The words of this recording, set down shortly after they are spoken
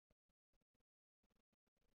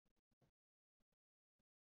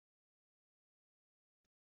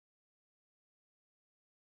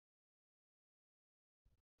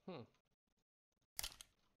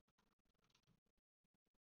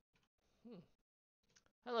Hmm.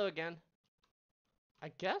 Hello again.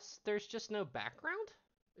 I guess there's just no background?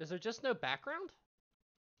 Is there just no background?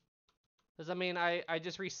 Because, I mean, I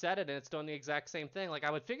just reset it and it's doing the exact same thing. Like, I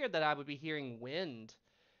would figure that I would be hearing wind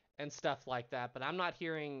and stuff like that, but I'm not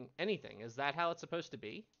hearing anything. Is that how it's supposed to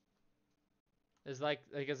be? Is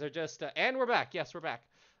there just, and we're back. Yes, we're back.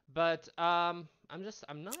 But, I'm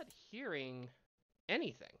not hearing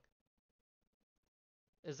anything.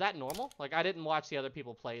 Is that normal? Like, I didn't watch the other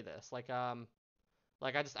people play this. Like, I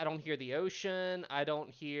don't hear the ocean. I don't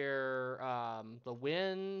hear the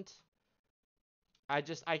wind. I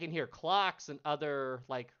can hear clocks and other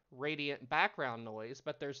like radiant background noise,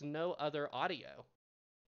 but there's no other audio.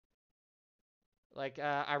 Like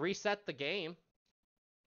I reset the game.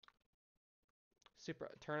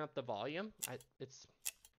 Turn up the volume. It's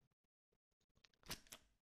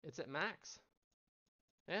at max.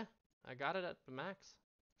 Yeah, I got it at the max.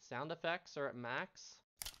 Sound effects are at max.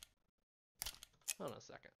 Hold on a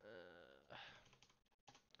second.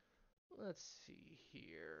 Let's see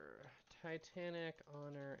here. Titanic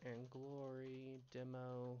Honor and Glory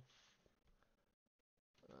demo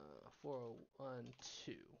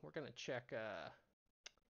 4012. We're gonna check.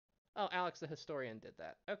 Oh, Alex the Historian did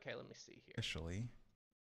that. Okay, let me see here. Officially.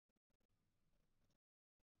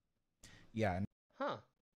 Yeah. Huh.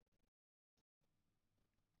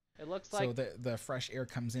 It looks so like the fresh air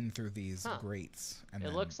comes in through these grates, and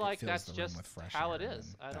it looks like fills that's the room just with fresh how air, it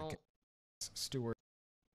is. I don't. Steward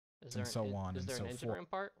and so on and so forth. Is there an engine room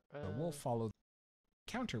part? But we'll follow the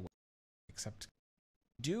counter, except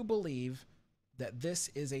do believe that this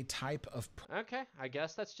is a type of. Okay, I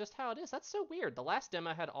guess that's just how it is. That's so weird. The last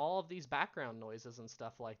demo had all of these background noises and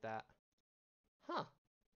stuff like that. Huh.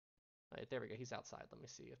 Right, there we go. He's outside. Let me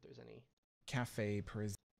see if there's any. Cafe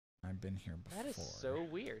Paris. I've been here before. That is so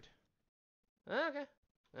weird. Okay.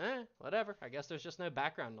 Whatever. I guess there's just no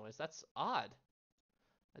background noise. That's odd.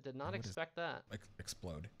 I did not expect that.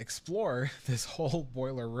 Explore this whole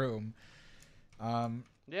boiler room.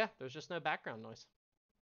 Yeah, there's just no background noise.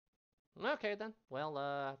 Okay, then.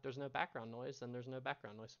 Well, there's no background noise, then there's no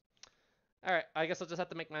background noise. All right, I guess I'll just have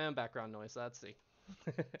to make my own background noise. Let's see.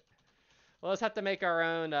 We'll just have to make our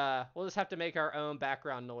own. We'll just have to make our own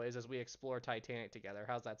background noise as we explore Titanic together.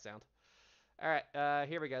 How's that sound? All right,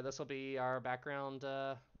 here we go. This will be our background.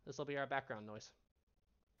 This will be our background noise.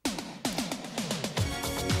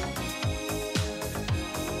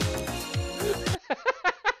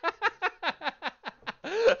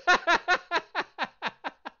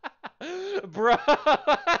 Bro.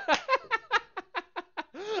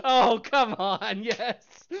 Oh, come on. Yes.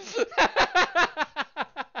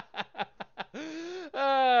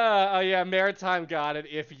 Oh, yeah. Maritime got it.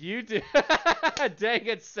 If you do. Dang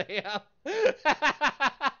it, Sam.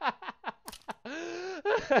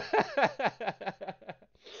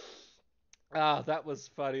 Oh, that was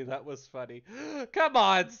funny. That was funny. Come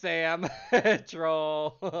on, Sam.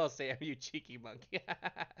 Troll. Oh, Sam, you cheeky monkey.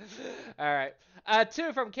 All right.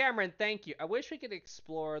 2 from Cameron. Thank you. I wish we could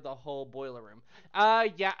explore the whole boiler room.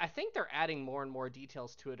 Yeah, I think they're adding more and more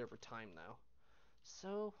details to it over time, though.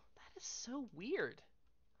 So, that is so weird.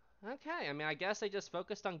 Okay. I mean, I guess they just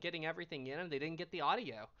focused on getting everything in and they didn't get the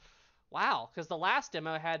audio. Wow, because the last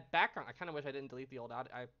demo had background. I kind of wish I didn't delete the old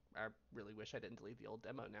audio. I really wish I didn't delete the old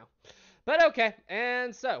demo now. But okay,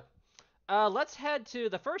 and so let's head to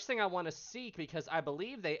the first thing I want to seek because I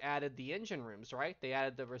believe they added the engine rooms, right? They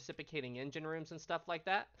added the reciprocating engine rooms and stuff like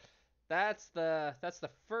that. That's the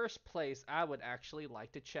first place I would actually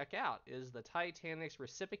like to check out is the Titanic's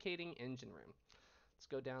reciprocating engine room. Let's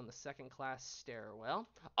go down the second class stairwell.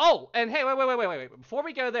 Oh, and hey, wait. Before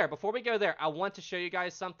we go there, I want to show you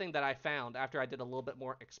guys something that I found after I did a little bit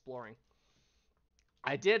more exploring.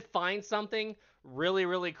 I did find something really,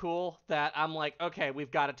 really cool that I'm like, okay, we've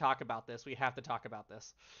got to talk about this. We have to talk about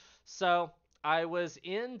this. So I was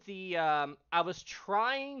in the, I was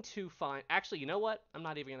trying to find, actually, you know what? I'm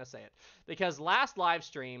not even going to say it. Because last live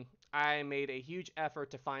stream, I made a huge effort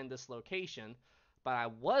to find this location, but I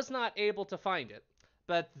was not able to find it.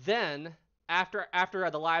 But then, after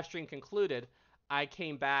the live stream concluded, I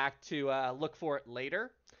came back to look for it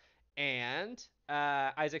later. And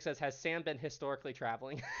Isaac says, has Sam been historically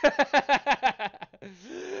traveling?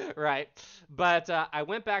 Right. But I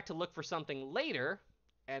went back to look for something later,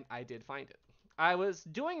 and I did find it. I was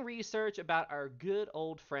doing research about our good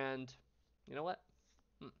old friend. You know what?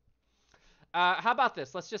 How about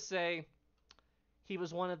this? Let's just say he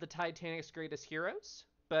was one of the Titanic's greatest heroes,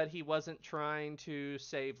 but he wasn't trying to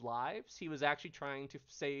save lives. He was actually trying to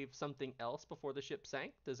save something else before the ship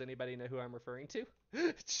sank. Does anybody know who I'm referring to?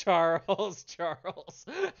 Charles. Charles.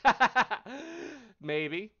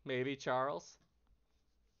 Maybe Charles.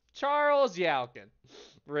 Charles Yalkin.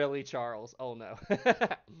 Really, Charles? Oh no.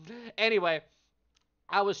 Anyway,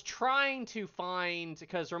 I was trying to find,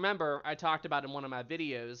 because remember I talked about in one of my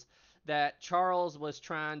videos that Charles was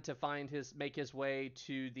trying to make his way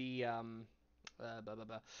to the blah, blah,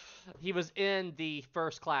 blah. He was in the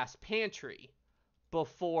first class pantry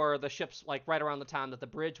before the ship's, like, right around the time that the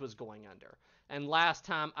bridge was going under. And last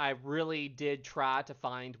time I really did try to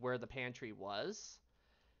find where the pantry was,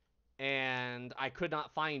 and I could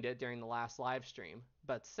not find it during the last live stream.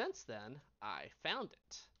 But since then, I found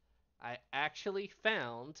it. I actually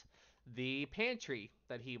found the pantry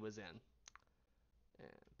that he was in.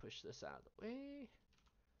 And push this out of the way.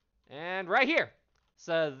 And right here.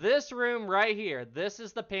 So this room right here, this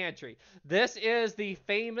is the pantry. This is the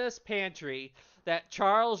famous pantry that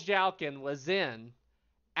Charles Jalkin was in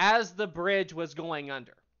as the bridge was going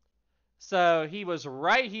under. So he was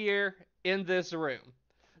right here in this room.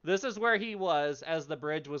 This is where he was as the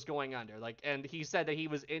bridge was going under. Like, and he said that he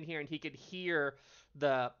was in here and he could hear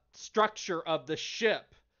the structure of the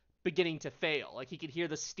ship beginning to fail. Like, he could hear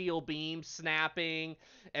the steel beams snapping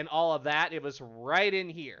and all of that. It was right in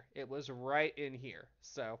here. It was right in here.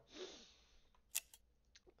 So,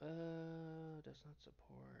 does not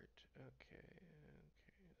support. Okay.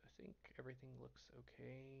 I think everything looks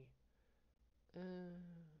okay.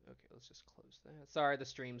 Okay, let's just close that. Sorry, the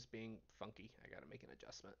stream's being funky. I gotta make an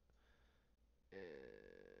adjustment.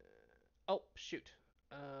 Oh, shoot.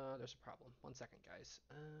 There's a problem. 1 second, guys.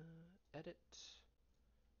 Edit.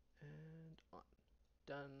 And on.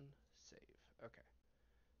 Done. Save. Okay.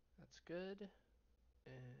 That's good.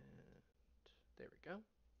 And there we go.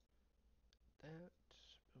 That.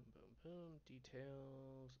 Boom, boom, boom.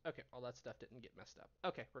 Details. Okay, all that stuff didn't get messed up.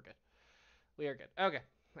 Okay, we're good. We are good. Okay.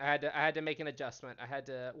 I had to make an adjustment.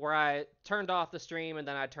 Where I turned off the stream and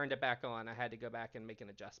then I turned it back on. I had to go back and make an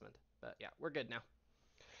adjustment. But yeah, we're good now.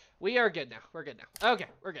 We are good now. We're good now. Okay,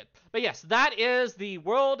 we're good. But yes, that is the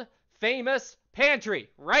world famous pantry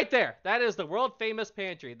right there. That is the world famous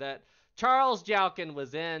pantry that Charles Jalkin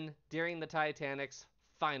was in during the Titanic's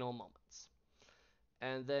final moments.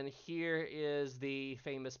 And then here is the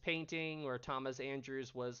famous painting where Thomas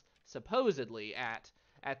Andrews was supposedly at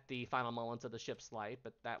the final moments of the ship's life,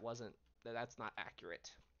 but that's not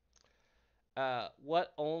accurate.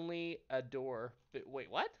 What only a door? Wait,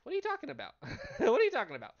 what? What are you talking about? What are you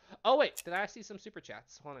talking about? Oh wait, did I see some super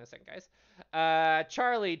chats? Hold on a second, guys.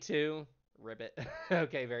 Charlie 2, ribbit.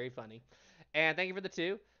 Okay, very funny. And thank you for the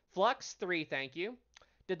 2. Flux 3, thank you.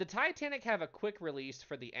 Did the Titanic have a quick release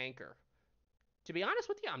for the anchor? To be honest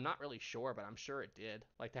with you, I'm not really sure, but I'm sure it did.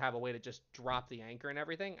 Like, to have a way to just drop the anchor and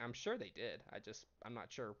everything, I'm sure they did. I'm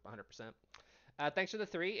not sure 100%. Thanks for the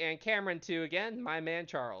 3. And Cameron 2 again. My man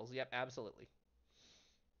Charles. Yep, absolutely.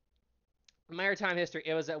 Maritime history.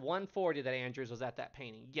 It was at 140 that Andrews was at that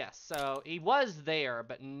painting. Yes, so he was there,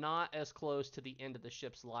 but not as close to the end of the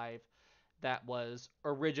ship's life that was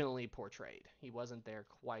originally portrayed. He wasn't there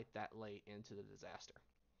quite that late into the disaster.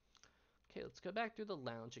 Okay, let's go back through the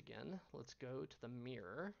lounge again. Let's go to the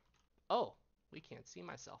mirror. Oh, we can't see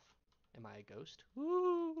myself. Am I a ghost?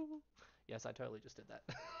 Woo! Yes, I totally just did that.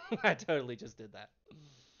 I totally just did that.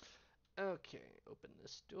 Okay, open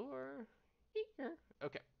this door. Here.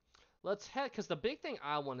 Okay. Let's head, because the big thing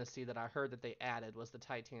I want to see that I heard that they added was the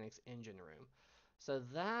Titanic's engine room. So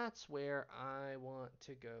that's where I want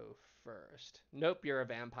to go first. Nope, you're a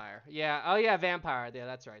vampire. Yeah, oh yeah, vampire. Yeah,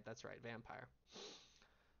 that's right, vampire.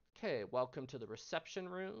 Okay, welcome to the reception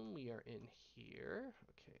room. We are in here.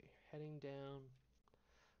 Okay, heading down.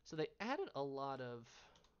 So they added a lot of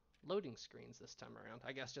loading screens this time around.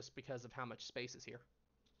 I guess just because of how much space is here.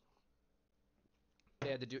 They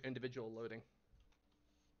had to do individual loading.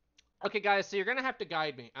 Okay, guys, so you're going to have to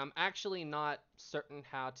guide me. I'm actually not certain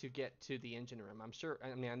how to get to the engine room.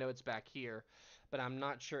 I know it's back here, but I'm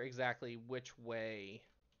not sure exactly which way.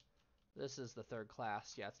 This is the third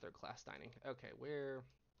class. Yeah, it's third class dining. Okay,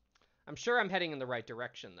 I'm sure I'm heading in the right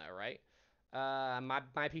direction, though, right? My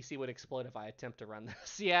PC would explode if I attempt to run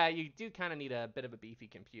this. Yeah, you do kind of need a bit of a beefy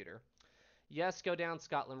computer. Yes, go down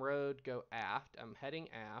Scotland Road, go aft. I'm heading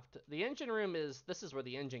aft. The engine room this is where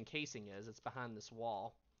the engine casing is. It's behind this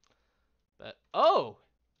wall. But, oh,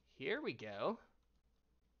 here we go.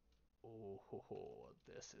 Oh,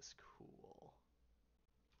 this is cool.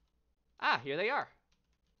 Ah, here they are.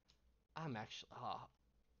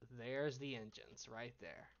 There's the engines right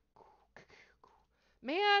there.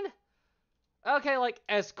 Man, okay, like,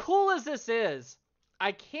 as cool as this is,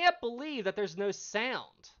 I can't believe that there's no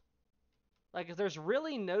sound. Like, if there's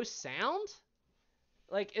really no sound?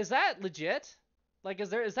 Like, is that legit? Like, is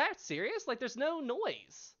that serious? Like, there's no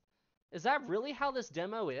noise. Is that really how this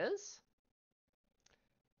demo is?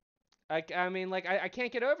 I mean, like, I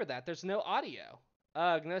can't get over that. There's no audio.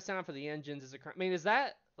 No sound for the engines is a crime. I mean, is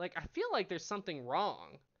that, like, I feel like there's something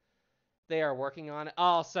wrong. They are working on it.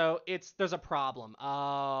 Oh, so there's a problem.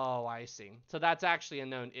 Oh, I see. So that's actually a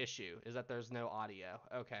known issue, is that there's no audio.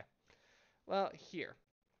 Okay. Well, here.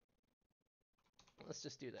 Let's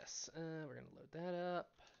just do this. We're going to load that up.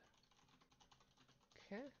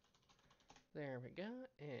 Okay. There we go.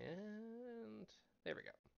 And there we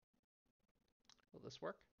go. Will this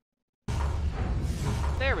work?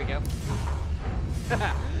 There we go.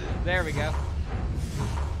 There we go.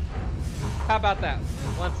 How about that?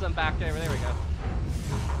 Once I'm back over, there we go.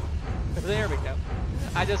 There we go.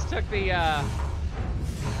 I just took the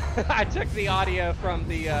I took the audio from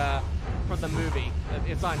the movie.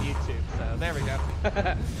 It's on YouTube, so there we go.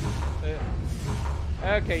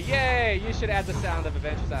 Okay, yay! You should add the sound of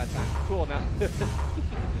Adventures Out of Time. Cool, now.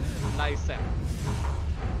 Nice sound.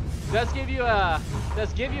 Does give you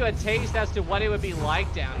a taste as to what it would be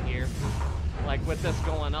like down here, like with this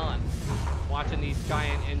going on, watching these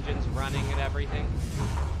giant engines running and everything.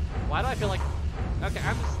 Why do I feel like? Okay,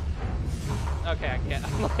 I'm just. Okay, I can't.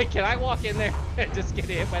 I'm like, can I walk in there and just get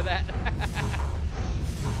hit by that?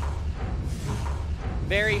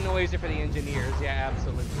 Very noisy for the engineers. Yeah,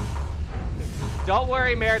 absolutely. Don't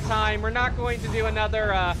worry, Maritime. We're not going to do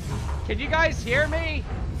another. Can you guys hear me?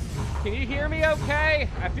 Can you hear me okay?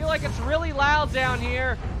 I feel like it's really loud down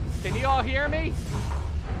here. Can you all hear me?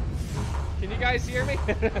 Can you guys hear me?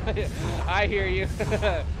 I hear you.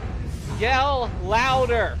 Yell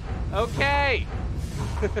louder. Okay.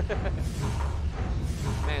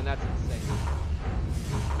 Man, that's insane.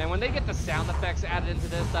 Man, when they get the sound effects added into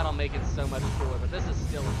this, that'll make it so much cooler. But this is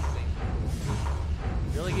still insanely cool.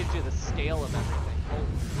 It really gives you the scale of everything. Holy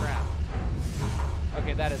crap.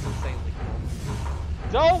 Okay, that is insanely cool.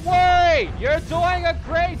 Don't worry! You're doing a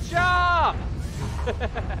great job!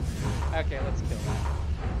 Okay, let's kill that.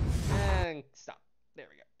 And stop. There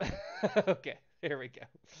we go. Okay, here we go.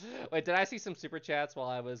 Wait, did I see some super chats while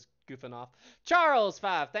I was goofing off?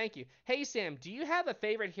 Charles5, thank you. Hey, Sam, do you have a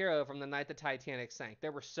favorite hero from the night the Titanic sank?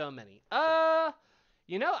 There were so many.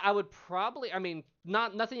 You know, I would probably, I mean,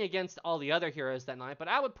 nothing against all the other heroes that night, but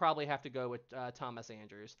I would probably have to go with Thomas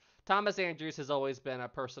Andrews. Thomas Andrews has always been a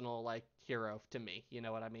personal, like, hero to me. You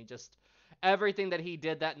know what I mean? Just everything that he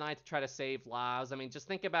did that night to try to save lives. I mean, just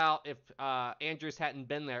think about if Andrews hadn't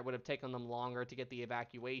been there, it would have taken them longer to get the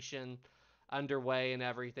evacuation underway and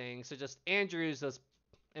everything. So just Andrews was,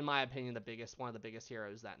 in my opinion, one of the biggest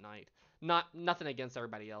heroes that night. Nothing against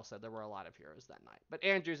everybody else, though. There were a lot of heroes that night. But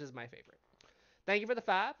Andrews is my favorite. Thank you for the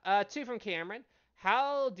 5. 2 from Cameron.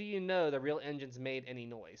 How do you know the real engines made any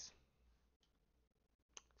noise?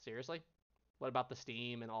 Seriously? What about the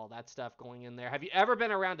steam and all that stuff going in there? Have you ever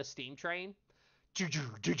been around a steam train?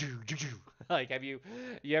 Like, have you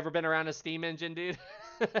ever been around a steam engine, dude?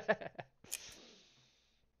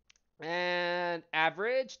 And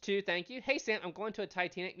average 2, thank you. Hey, Sam, I'm going to a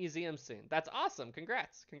Titanic museum soon. That's awesome.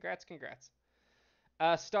 Congrats. Congrats, congrats.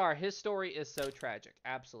 Star, his story is so tragic.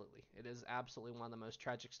 Absolutely. It is absolutely one of the most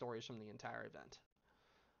tragic stories from the entire event.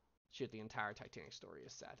 Shoot, the entire Titanic story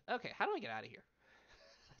is sad. Okay, how do I get out of here?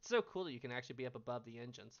 It's so cool that you can actually be up above the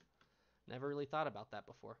engines. Never really thought about that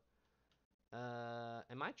before.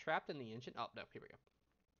 Am I trapped in the engine? Oh, no, here we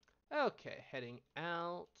go. Okay, heading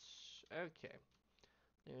out. Okay.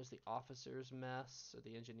 There's the officer's mess, or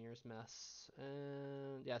the engineer's mess.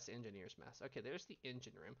 And yes, the engineer's mess. Okay, there's the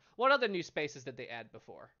engine room. What other new spaces did they add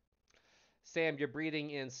before? Sam, you're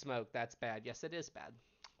breathing in smoke. That's bad. Yes, it is bad.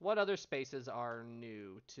 What other spaces are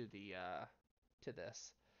new to the to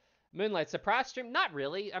this? Moonlight surprise stream? Not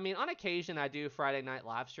really. I mean, on occasion I do Friday night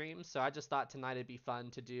live streams, so I just thought tonight it'd be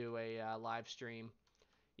fun to do a live stream,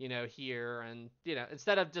 you know, here. And, you know,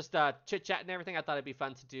 instead of just chit-chat and everything, I thought it'd be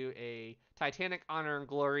fun to do a Titanic Honor and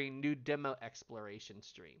Glory new demo exploration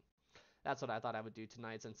stream. That's what I thought I would do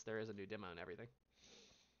tonight, since there is a new demo and everything.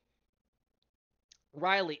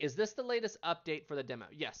 Riley, is this the latest update for the demo?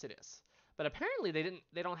 Yes, it is. But apparently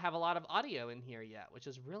they don't have a lot of audio in here yet, which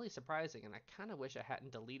is really surprising, and I kind of wish I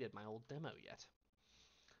hadn't deleted my old demo yet.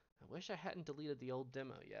 I wish I hadn't deleted the old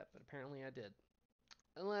demo yet, but apparently I did.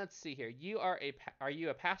 And let's see here. Are you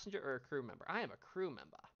a passenger or a crew member? I am a crew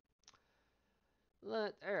member.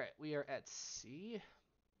 All right, we are at sea.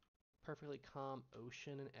 Perfectly calm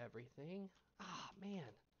ocean and everything. Ah, man.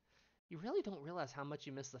 You really don't realize how much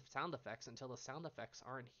you miss the sound effects until the sound effects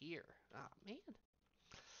aren't here. Ah, man.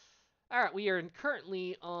 All right, we are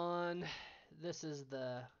currently on. This is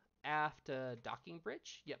the aft docking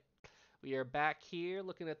bridge. Yep, we are back here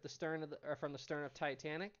looking at the stern of or from the stern of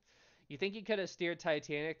Titanic. You think you could have steered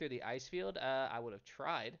Titanic through the ice field? I would have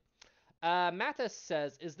tried. Mathis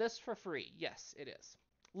says, "Is this for free?" Yes, it is.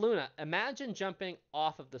 Luna, imagine jumping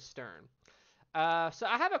off of the stern. So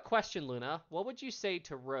I have a question, Luna. What would you say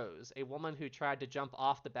to Rose, a woman who tried to jump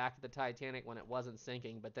off the back of the Titanic when it wasn't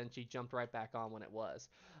sinking, but then she jumped right back on when it was?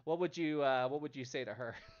 What would you say to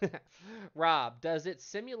her? Rob, does it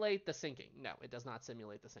simulate the sinking? No, it does not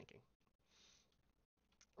simulate the sinking.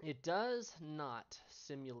 It does not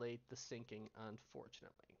simulate the sinking,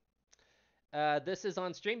 unfortunately. This is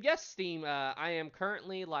on stream. Yes, Steam. I am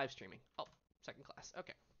currently live streaming. Oh, second class.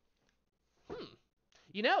 Okay. Hmm.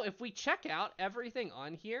 If we check out everything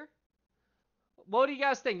on here, what do you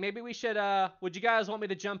guys think? Maybe we should. Would you guys want me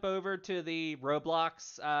to jump over to the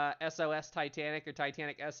Roblox SOS Titanic or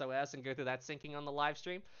Titanic SOS and go through that sinking on the live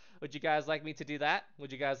stream? Would you guys like me to do that?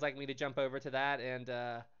 Would you guys like me to jump over to that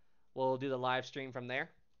and we'll do the live stream from there?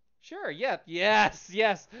 Sure. Yeah. Yes.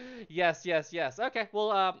 Yes. Yes. Yes. Yes. Okay.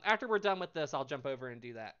 Well, after we're done with this, I'll jump over and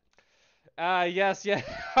do that. Yes. Yeah.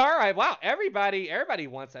 All right. Wow. Everybody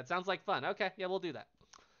wants that. Sounds like fun. Okay. Yeah, we'll do that.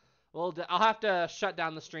 I'll have to shut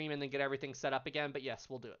down the stream and then get everything set up again. But yes,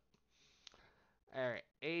 we'll do it. All right.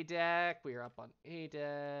 A deck. We are up on A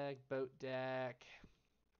deck. Boat deck.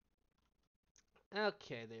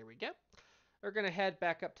 Okay. There we go. We're gonna head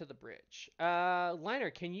back up to the bridge. Liner,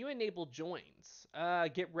 can you enable joins?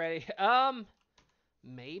 Get ready.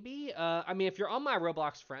 Maybe. I mean, if you're on my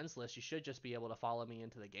Roblox friends list, you should just be able to follow me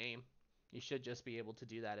into the game. You should just be able to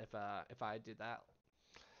do that if I did that.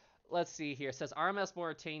 Let's see here. It says RMS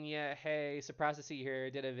Mauritania. Hey, surprised to see you here.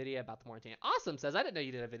 Did a video about the Mauritania. Awesome. Says I didn't know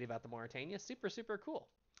you did a video about the Mauritania. Super, super cool.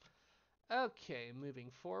 Okay,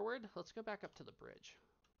 moving forward. Let's go back up to the bridge.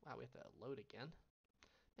 Wow, we have to load again.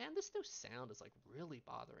 Man, this new sound is like really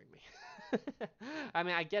bothering me. I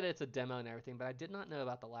mean, I get it's a demo and everything, but I did not know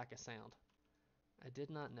about the lack of sound. I did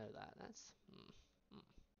not know that. That's.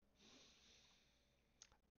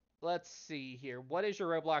 Let's see here. What is your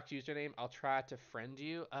Roblox username? I'll try to friend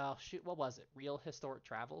you. Oh, shoot. What was it? Real Historic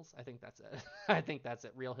Travels? I think that's it. I think that's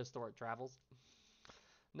it. Real Historic Travels.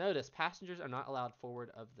 Notice, passengers are not allowed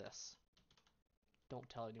forward of this. Don't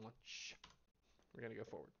tell anyone. Shh. We're going to go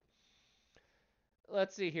forward.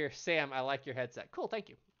 Let's see here. Sam, I like your headset. Cool, thank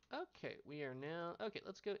you. Okay, we are now... Okay,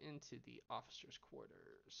 let's go into the officers'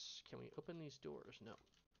 quarters. Can we open these doors? No.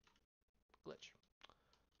 Glitch.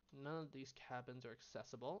 None of these cabins are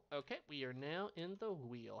accessible. Okay, we are now in the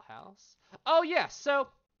wheelhouse. Oh, yes, so...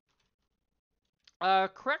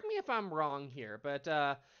 correct me if I'm wrong here, but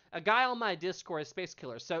a guy on my Discord is Space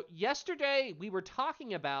Killer. So yesterday we were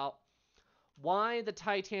talking about why the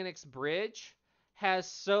Titanic's bridge has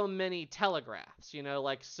so many telegraphs,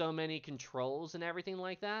 like so many controls and everything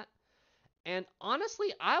like that. And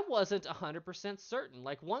honestly, I wasn't 100% certain.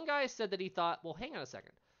 Like one guy said that he thought, well, hang on a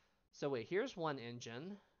second. So wait, here's one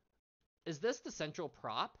engine. Is this the central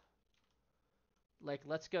prop? Like,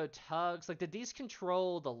 let's go tugs. Like, did these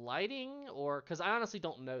control the lighting or because I honestly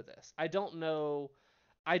don't know this. I don't know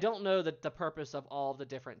the purpose of all the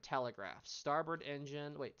different telegraphs. Starboard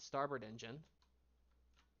engine. Wait, starboard engine.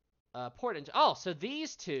 Port engine. Oh, so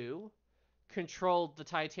these two controlled the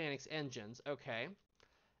Titanic's engines. Okay.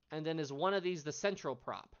 And then is one of these the central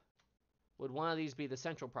prop? Would one of these be the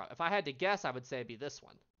central prop? If I had to guess, I would say it'd be this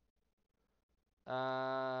one.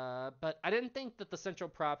 But I didn't think that the central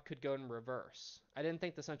prop could go in reverse. I didn't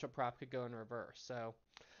think the central prop could go in reverse. So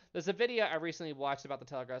there's a video I recently watched about the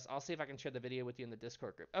telegraphs. I'll see if I can share the video with you in the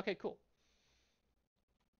Discord group. Okay, cool.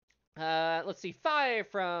 Let's see. Fire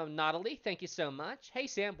from Nautilus. Thank you so much. Hey,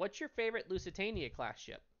 Sam, what's your favorite Lusitania class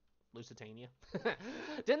ship? Lusitania?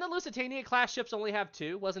 Didn't the Lusitania class ships only have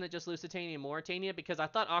two? Wasn't it just Lusitania and Mauritania? Because I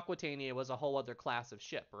thought Aquitania was a whole other class of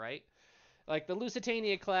ship, right? Like the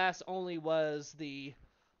Lusitania class only was the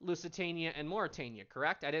Lusitania and Mauritania,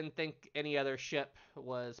 correct? I didn't think any other ship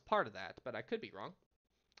was part of that, but I could be wrong.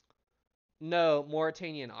 No,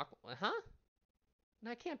 Mauritania and Aqua. Huh?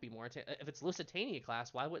 No, it can't be Mauritania. If it's Lusitania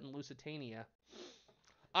class, why wouldn't Lusitania?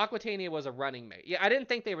 Aquitania was a running mate. Yeah, I didn't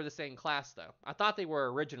think they were the same class though. I thought they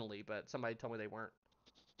were originally, but somebody told me they weren't.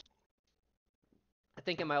 I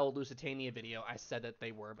think in my old Lusitania video I said that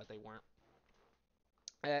they were, but they weren't.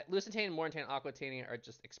 Lusitania, Mauritania, Aquitania are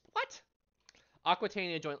just what?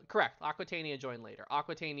 Aquitania joined. Correct. Aquitania joined later.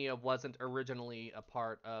 Aquitania wasn't originally a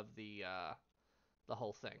part of the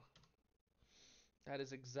whole thing. That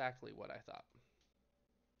is exactly what I thought.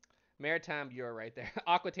 Maritime, you're right there.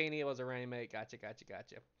 Aquitania was a running mate. Gotcha, gotcha,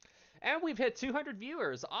 gotcha. And we've hit 200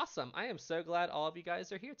 viewers. Awesome. I am so glad all of you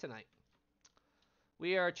guys are here tonight.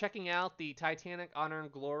 We are checking out the Titanic Honor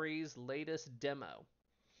and Glory's latest demo.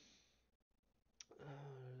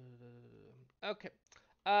 Okay.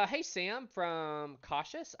 Hey Sam from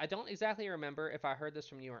Cautious. I don't exactly remember if I heard this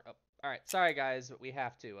from you or. Oh, all right. Sorry guys, but we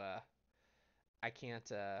have to. I can't.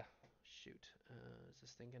 Shoot. Is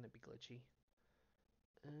this thing gonna be glitchy?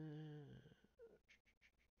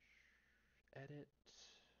 Edit.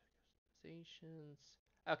 Customizations.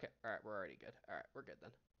 Okay. All right. We're already good. All right. We're good then.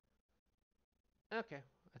 Okay.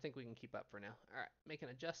 I think we can keep up for now. All right. Make an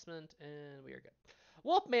adjustment and we are good.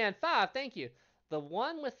 Wolfman5, thank you. The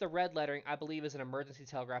one with the red lettering, I believe, is an emergency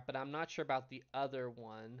telegraph, but I'm not sure about the other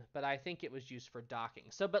one. But I think it was used for docking.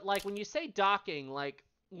 So, but like when you say docking, like,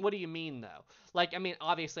 what do you mean though? Like, I mean,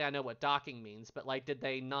 obviously I know what docking means, but like, did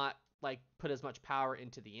they not like put as much power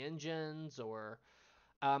into the engines, or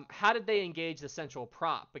how did they engage the central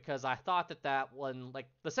prop? Because I thought that one, like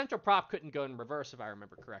the central prop couldn't go in reverse if I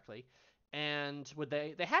remember correctly. And would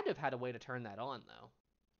they had to have had a way to turn that on though.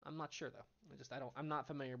 I'm not sure though. I'm not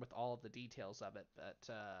familiar with all of the details of it, but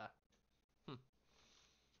hmm.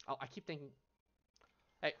 Oh, I keep thinking.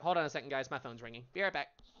 Hey, hold on a second, guys. My phone's ringing. Be right back.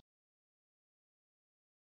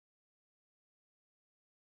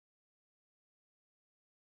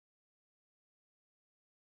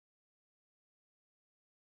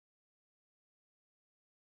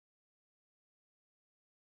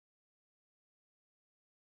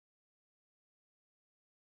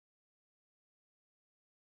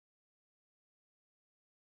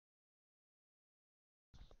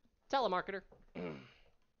 Telemarketer.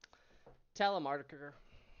 Telemarketer.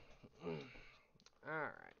 All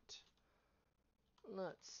right.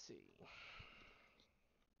 Let's see.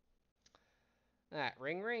 All right,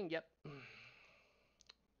 ring ring. Yep.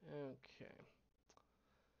 Okay.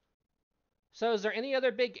 So, is there any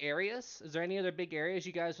other big areas? Is there any other big areas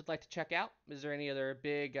you guys would like to check out? Is there any other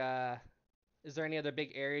big areas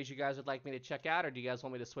you guys would like me to check out, or do you guys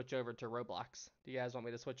want me to switch over to Roblox? Do you guys want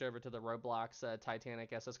me to switch over to the Roblox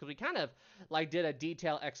Titanic SS? Because we kind of like did a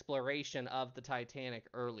detailed exploration of the Titanic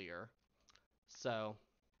earlier. So,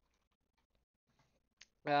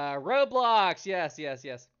 Roblox, yes, yes,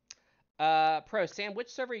 yes. Pro Sam, which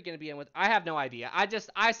server are you gonna be in with? I have no idea.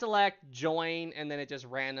 I select join, and then it just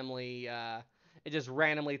randomly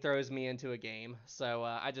throws me into a game. So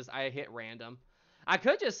I hit random. I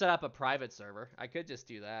could just set up a private server. I could just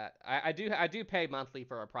do that. I do pay monthly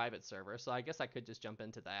for a private server, so I guess I could just jump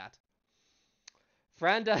into that.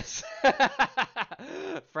 Friend us.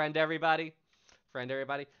 Friend everybody. Friend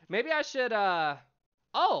everybody. Maybe I should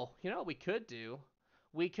oh, you know what we could do?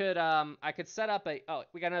 We could I could set up a oh,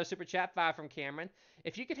 we got another super chat 5 from Cameron.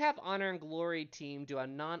 If you could have Honor and Glory team do a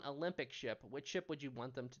non-Olympic ship, which ship would you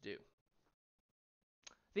want them to do?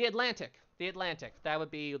 The Atlantic. The Atlantic. That would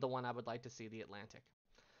be the one I would like to see, the Atlantic.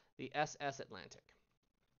 The SS Atlantic.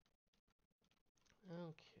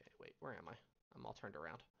 Okay, wait, where am I? I'm all turned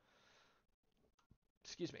around.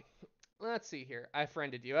 Excuse me. Let's see here. I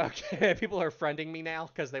friended you. Okay, people are friending me now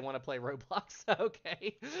because they want to play Roblox.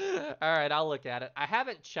 Okay. All right, I'll look at it. I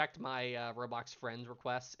haven't checked my Roblox friends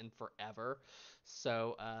requests in forever,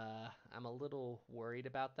 so I'm a little worried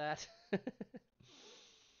about that.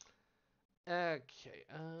 Okay.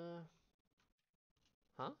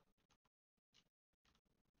 Huh?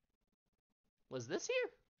 Was this here?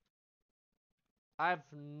 I've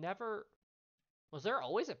never. Was there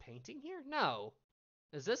always a painting here? No.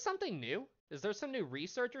 Is this something new? Is there some new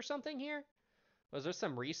research or something here? Was there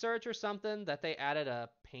some research or something that they added a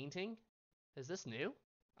painting? Is this new?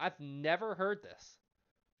 I've never heard this.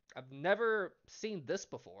 I've never seen this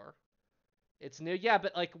before. It's new. Yeah,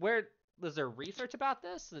 but like where was there research about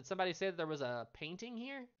this? Did somebody say that there was a painting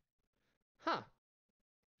here? Huh.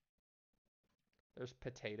 There's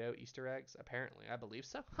potato Easter eggs, apparently. I believe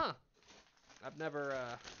so. Huh. I've never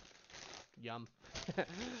yum.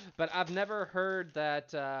 But I've never heard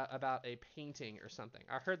that about a painting or something.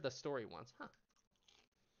 I heard the story once. Huh.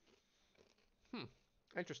 Hmm.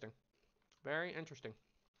 Interesting. Very interesting.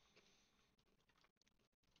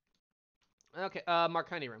 Okay,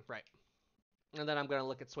 Marconi room, right. And then I'm going to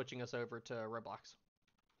look at switching us over to Roblox.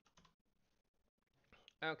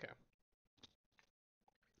 Okay.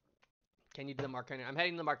 Can you do the Marconi? I'm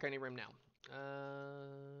heading to the Marconi room now.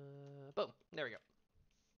 Boom. There we go.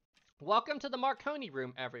 Welcome to the Marconi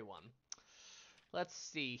room, everyone. Let's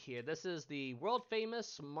see here. This is the world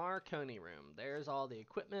famous Marconi room. There's all the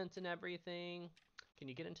equipment and everything. Can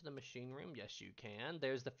you get into the machine room? Yes, you can.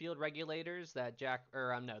 There's the field regulators that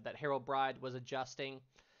that Harold Bride was adjusting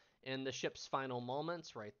in the ship's final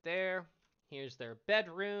moments right there. Here's their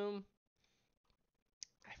bedroom.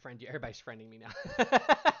 I friend you. Everybody's friending me now.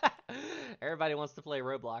 Everybody wants to play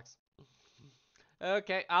Roblox.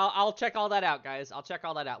 Okay, I'll check all that out, guys. I'll check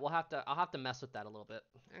all that out. I'll have to mess with that a little bit.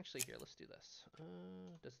 Actually, here, let's do this.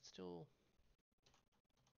 Does it still?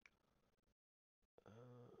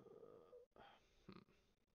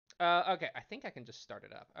 Okay, I think I can just start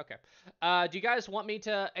it up. Okay. Do you guys want me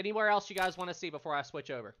to anywhere else you guys want to see before I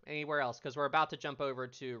switch over? Anywhere else? Because we're about to jump over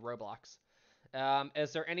to Roblox.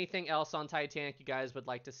 Is there anything else on Titanic you guys would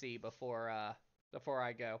like to see before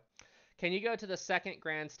I go? Can you go to the second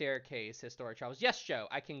grand staircase, Historic Travels? Yes, Joe,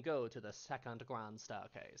 I can go to the second grand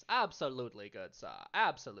staircase. Absolutely, good sir.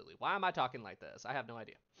 Absolutely. Why am I talking like this? I have no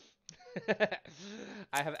idea.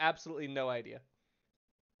 I have absolutely no idea.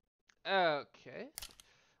 Okay.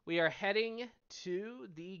 We are heading to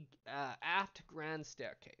the aft grand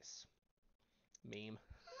staircase. Meme.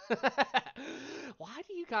 Why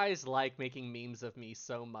do you guys like making memes of me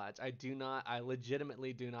so much? I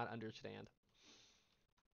legitimately do not understand.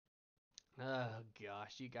 Oh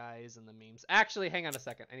gosh, you guys and the memes. Actually, hang on a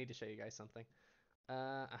second. I need to show you guys something.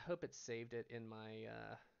 I hope it saved it in my,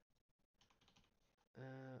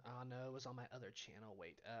 oh no, it was on my other channel.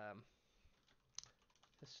 Wait,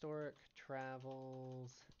 Historic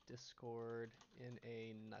Travels Discord in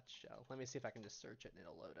a nutshell. Let me see if I can just search it and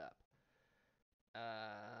it'll load up.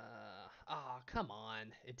 Oh, come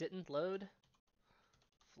on. It didn't load?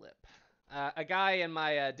 Flip. A guy in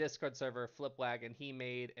my Discord server, Flipwagon, he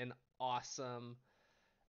made an awesome,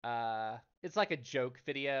 it's like a joke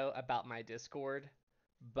video about my Discord,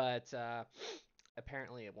 but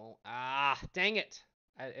apparently it won't. Ah, dang it.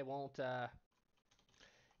 It won't,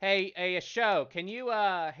 Hey, show, can you,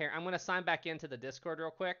 here, I'm gonna sign back into the Discord real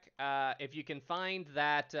quick. If you can find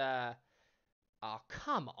that, oh,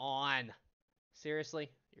 come on. Seriously?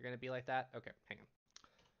 You're gonna be like that? Okay, hang on.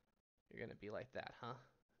 You're gonna be like that, huh?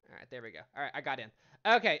 Alright, there we go. Alright, I got in.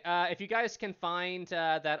 Okay, if you guys can find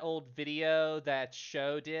that old video that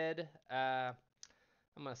Show did, I'm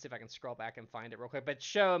gonna see if I can scroll back and find it real quick. But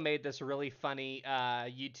Show made this really funny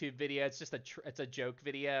YouTube video. It's just it's a joke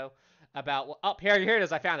video about. Well, oh, here it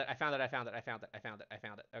is. I found it. I found it. I found it. I found it. I found it. I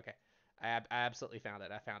found it. Okay, I absolutely found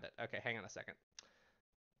it. I found it. Okay, hang on a second.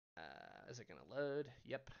 Is it gonna load?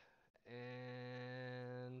 Yep.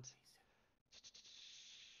 And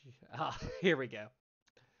ah, here we go.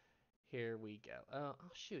 Here we go. Oh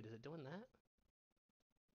shoot, is it doing that?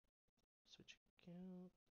 Switch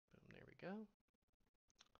account. Boom, there we go.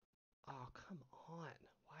 Oh, come on.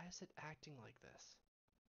 Why is it acting like this?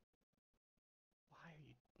 Why are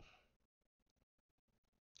you...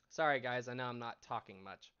 Sorry, guys. I know I'm not talking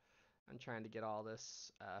much. I'm trying to get all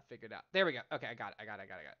this figured out. There we go. Okay, I got it. I got it. I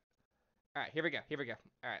got it. I got it. All right, here we go. Here we go.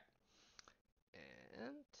 All right.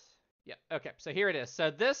 And... yeah, okay. So here it is. So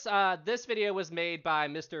this video was made by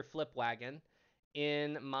Mr. Flipwagon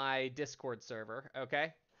in my Discord server,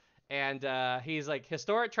 okay? And he's like,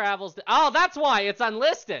 historic travels. Oh, that's why it's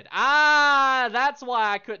unlisted. Ah, that's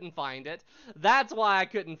why I couldn't find it. That's why I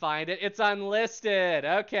couldn't find it. It's unlisted.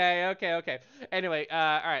 Okay, okay, okay. Anyway, all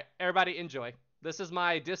right, everybody enjoy. This is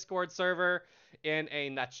my Discord server in a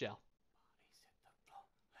nutshell.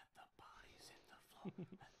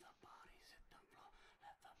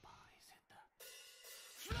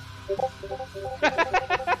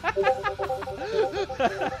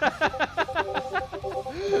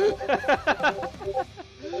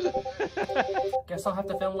 Guess I'll have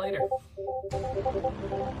to film later.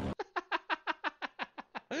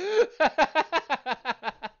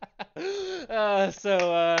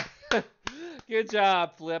 Good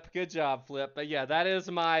job, Flip. Good job, Flip. But yeah, that is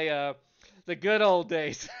my the good old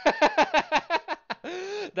days.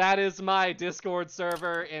 That is my Discord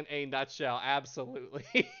server in a nutshell.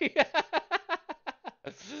 Absolutely.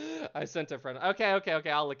 I sent a friend. Okay, okay,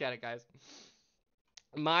 okay. I'll look at it, guys.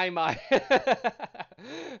 My.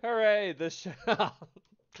 Hooray, this show.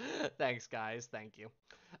 Thanks, guys. Thank you.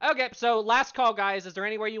 Okay, so last call, guys. Is there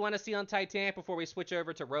anywhere you want to see on Titanic before we switch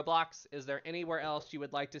over to Roblox? Is there anywhere else you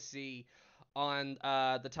would like to see on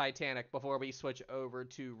the Titanic before we switch over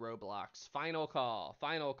to Roblox? Final call.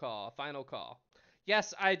 Final call. Final call.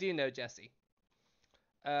 Yes, I do know, Jesse.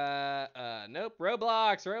 Nope.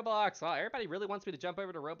 Roblox. Roblox. Oh, everybody really wants me to jump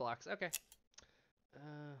over to Roblox. Okay.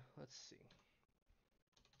 Let's see.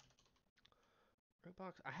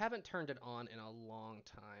 Roblox. I haven't turned it on in a long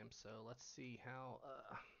time, so let's see how.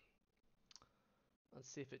 Let's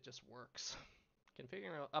see if it just works.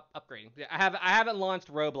 Configuring upgrading. Yeah, I haven't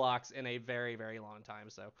launched Roblox in a very, very long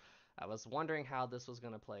time, so I was wondering how this was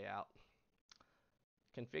gonna play out.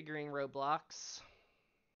 Configuring Roblox.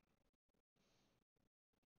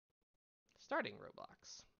 Starting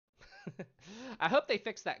Roblox. I hope they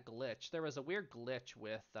fix that glitch. There was a weird glitch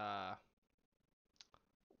with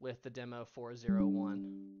the demo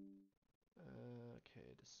 401.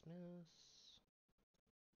 brightness.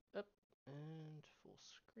 Up and full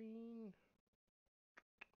screen.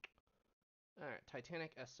 Alright,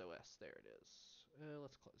 Titanic SOS. There it is.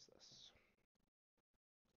 Let's close this.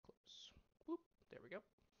 Close. Whoop. There we go.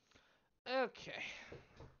 Okay.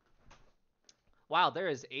 Wow, there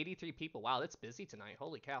is 83 people. Wow, it's busy tonight.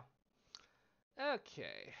 Holy cow.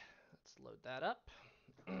 Okay. Let's load that up.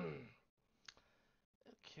 Okay.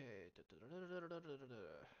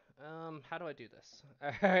 How do I do this?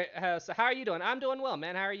 Alright, so how are you doing? I'm doing well,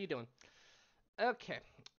 man. How are you doing? Okay.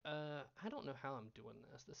 I don't know how I'm doing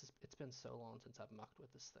this. It's been so long since I've mucked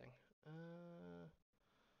with this thing.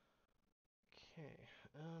 Okay.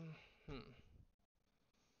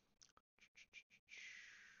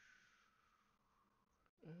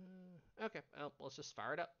 Okay. Well, let's just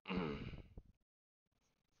fire it up.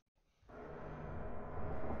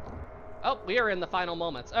 Oh, we are in the final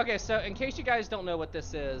moments. Okay, so in case you guys don't know what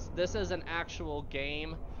this is an actual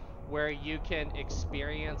game where you can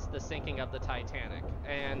experience the sinking of the Titanic.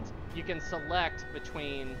 And you can select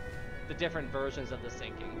between the different versions of the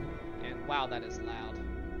sinking. And wow, that is loud.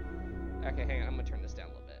 Okay, hang on, I'm gonna turn this down a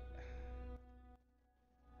little bit.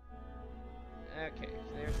 Okay,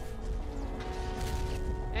 there's...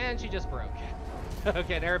 And she just broke.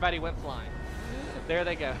 Okay, and everybody went flying. There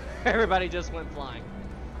they go. Everybody just went flying.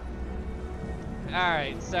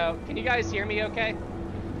 Alright, so can you guys hear me okay?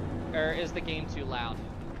 Or is the game too loud?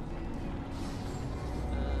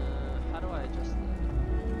 How do I adjust that?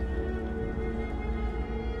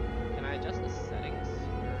 Can I adjust the settings?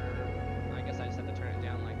 Or I guess I just have to turn it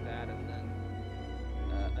down like that and then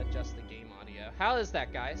adjust the game audio. How is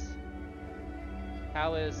that, guys?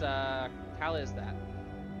 How is that?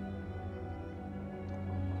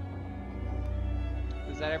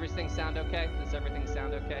 Does that everything sound okay? Does everything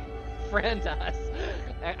sound okay? Friend us.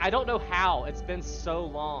 I don't know how. It's been so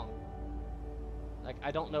long. Like,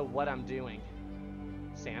 I don't know what I'm doing.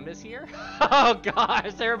 Sam is here? Oh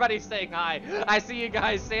gosh, everybody's saying hi. I see you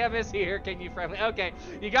guys. Sam is here. Can you friendly? Okay,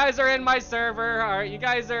 you guys are in my server. All right, you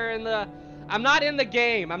guys are in the... I'm not in the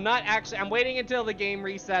game. I'm not actually... I'm waiting until the game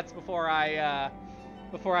resets before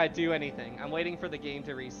I do anything. I'm waiting for the game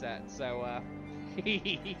to reset. So,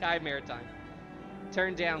 hi, Maritime.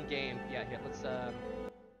 Turn down game. Yeah, here, let's,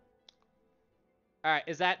 Alright,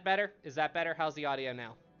 is that better? Is that better? How's the audio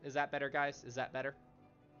now? Is that better, guys? Is that better?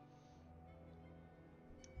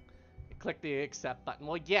 Click the accept button.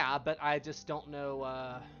 Well, yeah, but I just don't know,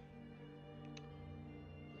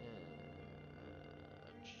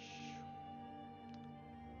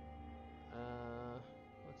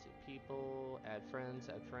 let's see, people, add friends,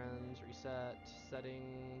 reset,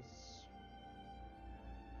 settings.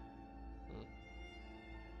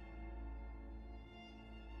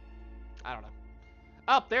 I don't know.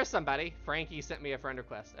 Oh, there's somebody. Frankie sent me a friend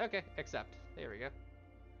request. Okay, accept. There we go.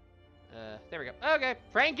 There we go. Okay,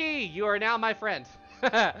 Frankie, you are now my friend.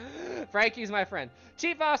 Frankie's my friend.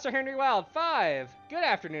 Chief Officer Henry Wild, 5. Good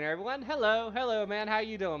afternoon, everyone. Hello, hello, man. How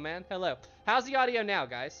you doing, man? Hello. How's the audio now,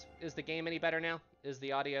 guys? Is the game any better now? Is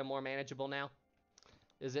the audio more manageable now?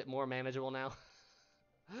 Is it more manageable now?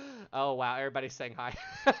 Oh, wow. Everybody's saying hi.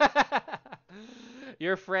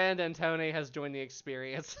 Your friend Antone has joined the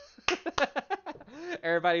experience.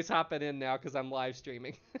 Everybody's hopping in now because I'm live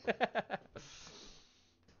streaming.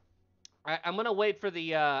 I'm gonna wait for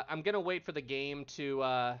the game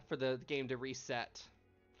to reset.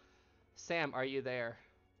 Sam, are you there?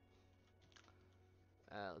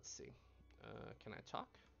 Let's see. Can I talk?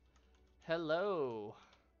 Hello,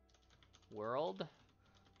 world.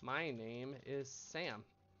 My name is Sam.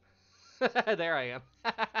 There I am.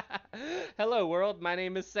 Hello, world. My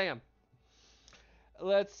name is Sam.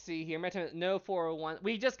 Let's see here. No 401.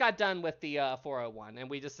 We just got done with the 401, and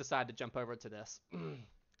we just decided to jump over to this.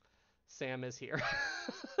 Sam is here.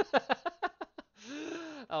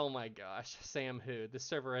 Oh my gosh. Sam who? The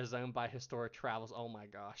server is owned by Historic Travels. Oh my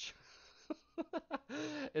gosh.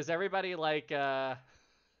 Is everybody like,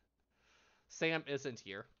 Sam isn't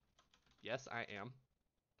here. Yes, I am.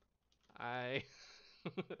 I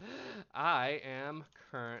am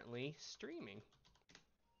currently streaming.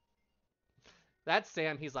 That's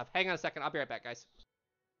Sam. He's left. Hang on a second. I'll be right back, guys.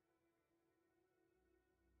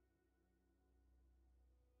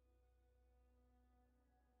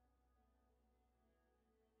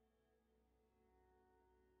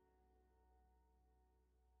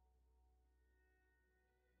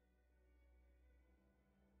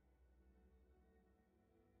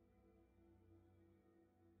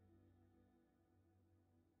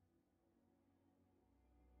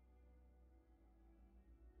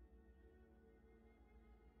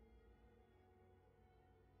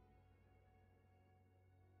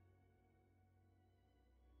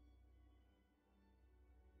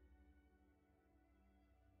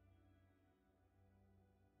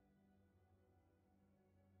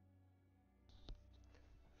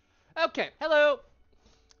 Okay, hello.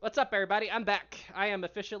 What's up, everybody? I'm back. I am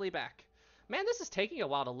officially back. Man, this is taking a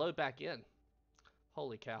while to load back in.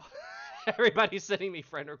 Holy cow. Everybody's sending me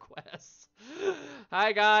friend requests.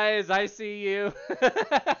 Hi, guys. I see you.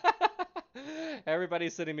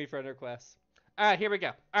 Everybody's sending me friend requests. All right, here we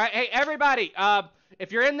go. All right, hey, everybody.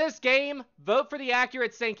 If you're in this game, vote for the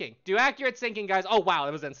accurate syncing. Do accurate syncing, guys. Oh, wow,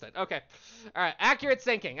 it was instant. Okay. All right, accurate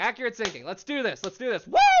syncing. Accurate syncing. Let's do this. Let's do this.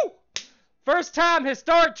 Woo! First time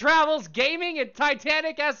historic travels gaming in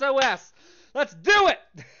Titanic SOS. Let's do it.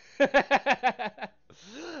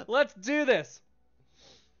 Let's do this.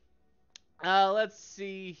 Let's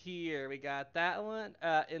see here. We got that one.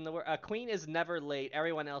 A queen is never late.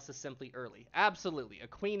 Everyone else is simply early. Absolutely, a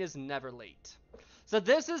queen is never late. So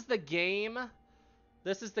this is the game.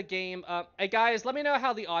 This is the game. Hey guys, let me know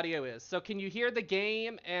how the audio is. So can you hear the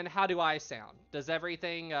game, and how do I sound? Does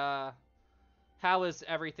everything? How is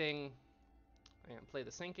everything? Hang on, play the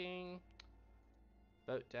syncing.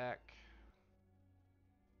 Boat deck.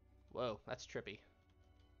 Whoa, that's trippy.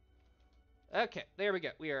 Okay, there we go.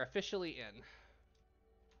 We are officially in.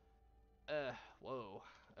 Whoa.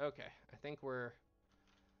 Okay, I think there's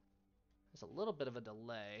a little bit of a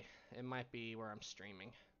delay. It might be where I'm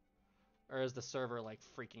streaming. Or is the server, like,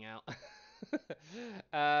 freaking out?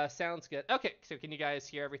 Sounds good. Okay, so can you guys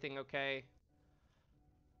hear everything okay?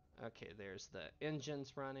 Okay, there's the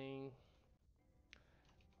engines running.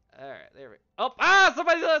 Alright, there we go. Oh,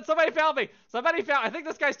 somebody found me! I think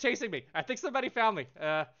this guy's chasing me. I think somebody found me.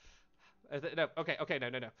 No, okay,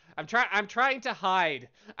 no. I'm trying to hide.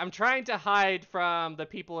 I'm trying to hide from the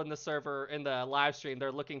people in the server, in the live stream.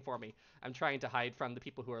 They're looking for me. I'm trying to hide from the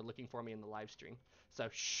people who are looking for me in the live stream. So,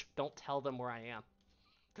 shh, don't tell them where I am.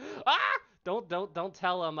 Ah! Don't tell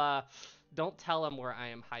them, don't tell them where I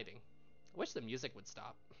am hiding. I wish the music would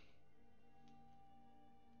stop.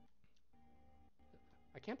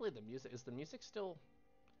 I can't believe the music, is the music still,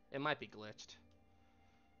 it might be glitched.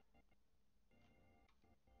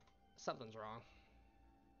 Something's wrong.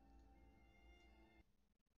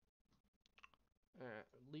 Alright,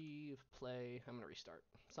 leave, play. I'm gonna restart.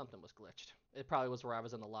 Something was glitched. It probably was where I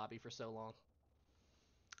was in the lobby for so long.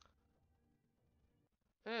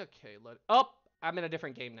 Okay, oh! I'm in a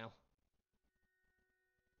different game now.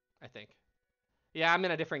 I think. Yeah, I'm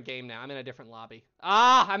in a different game now. I'm in a different lobby.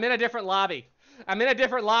 Ah! I'm in a different lobby! I'm in a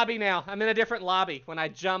different lobby now. I'm in a different lobby. When I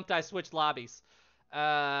jumped, I switched lobbies.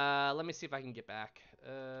 Let me see if I can get back.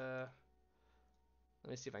 Let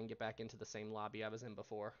me see if I can get back into the same lobby I was in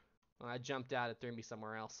before. When I jumped out, it threw me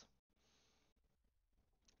somewhere else.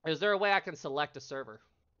 Is there a way I can select a server?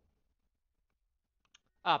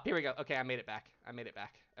 Oh, here we go. Okay, I made it back.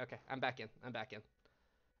 Okay, I'm back in.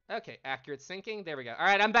 Okay, accurate syncing. There we go. All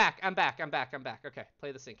right, I'm back. Okay,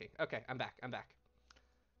 play the syncing. Okay, I'm back.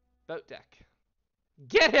 Boat deck.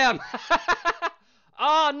 Get him!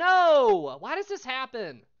 Oh, no! Why does this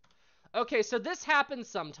happen? Okay, so this happens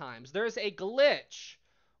sometimes. There's a glitch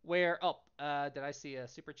where, did I see a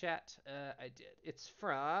super chat? I did. It's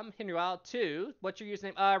from Henry Wild 2. What's your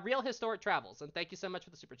username? Real Historic Travels, and thank you so much for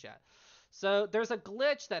the super chat. So there's a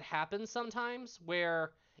glitch that happens sometimes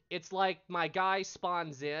where it's like my guy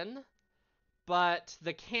spawns in, but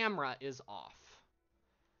the camera is off.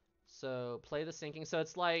 So play the syncing. So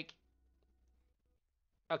it's like,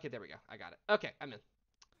 okay, there we go. I got it. Okay, I'm in.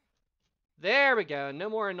 There we go. No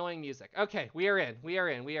more annoying music. Okay, we are in.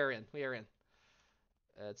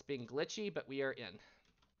 It's being glitchy, but we are in.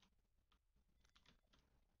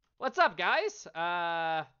 What's up, guys?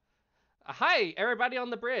 Hi, everybody on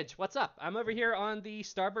the bridge. What's up? I'm over here on the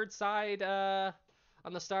starboard side,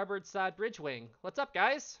 bridge wing. What's up,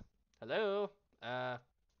 guys? Hello. Can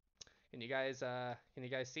you guys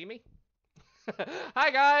see me? Hi,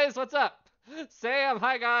 guys. What's up? Sam,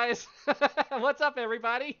 hi guys. What's up,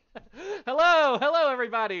 everybody? Hello,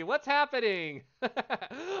 everybody. What's happening?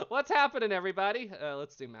 What's happening, everybody?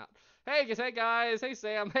 Let's zoom out. Hey guys. Hey,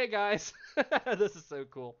 Sam. Hey, guys. This is so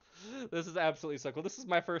cool. This is absolutely so cool. This is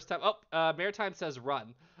my first time. Oh, Maritime says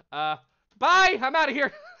run. Bye. I'm out of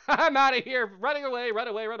here. I'm out of here. Run away.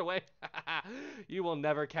 You will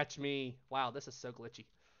never catch me. Wow, this is so glitchy.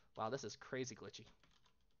 Wow, this is crazy glitchy.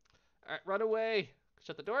 All right, run away.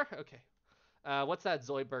 Shut the door. Okay. What's that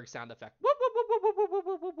Zoidberg sound effect? Whoop, whoop, whoop, whoop, whoop,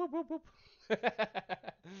 whoop, whoop, whoop, whoop, whoop.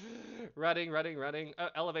 Running.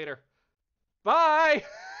 Elevator. Bye.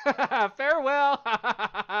 Farewell.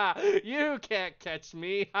 You can't catch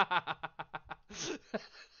me.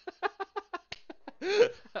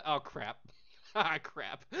 Oh, crap.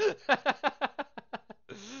 Crap.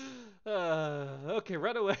 Okay,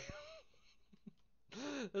 run away.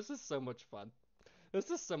 This is so much fun.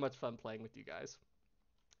 Playing with you guys.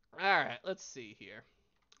 Alright, let's see here.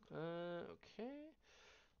 Okay.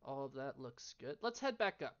 All of that looks good. Let's head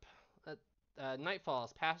back up. Night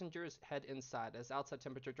falls. Passengers head inside as outside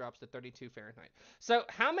temperature drops to 32 Fahrenheit. So,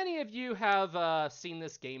 how many of you have seen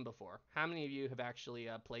this game before? How many of you have actually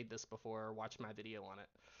played this before or watched my video on it?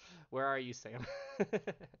 Where are you, Sam?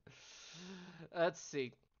 Let's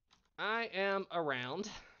see. I am around.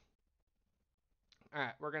 All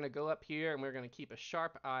right, we're gonna go up here and we're gonna keep a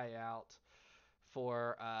sharp eye out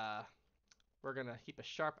for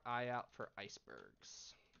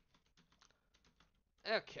icebergs.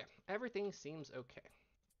 Okay, everything seems okay.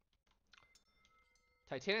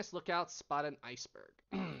 Titanic's lookout spot an iceberg.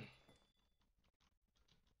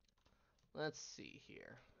 Let's see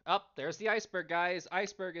here. Oh, there's the iceberg, guys.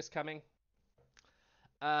 Iceberg is coming.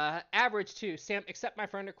 Average 2. Sam, accept my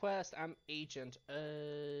friend request. I'm agent. I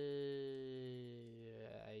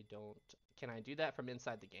don't... Can I do that from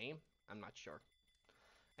inside the game? I'm not sure.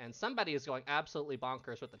 And somebody is going absolutely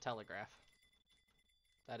bonkers with the telegraph.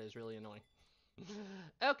 That is really annoying.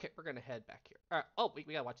 Okay, we're going to head back here. All right. Oh, we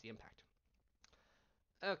got to watch the impact.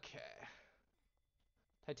 Okay.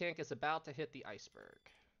 Titanic is about to hit the iceberg.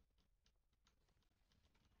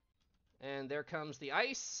 And there comes the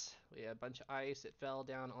ice. We have a bunch of ice. It fell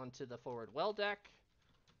down onto the forward well deck.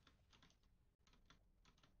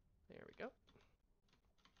 There we go.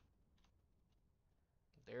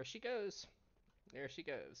 There she goes. There she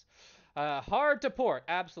goes. Hard to port.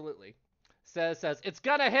 Absolutely. Says, it's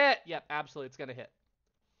gonna hit. Yep, absolutely, it's gonna hit.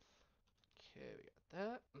 Okay, we got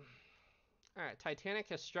that. All right, Titanic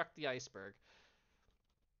has struck the iceberg.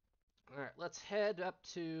 All right, let's head up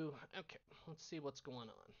to... Okay, let's see what's going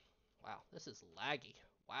on. Wow, this is laggy.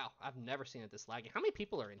 Wow, I've never seen it this laggy. How many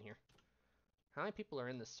people are in here? How many people are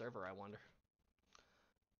in this server, I wonder?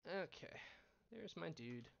 Okay, there's my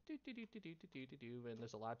dude. And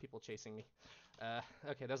there's a lot of people chasing me.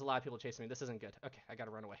 Okay, there's a lot of people chasing me. This isn't good. Okay, I gotta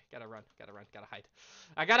run away. Gotta run, gotta hide.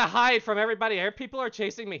 I gotta hide from everybody. People are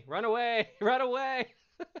chasing me. Run away, run away.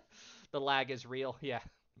 The lag is real, yeah.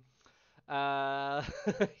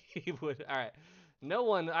 He would, all right. No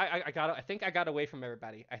one, I think I got away from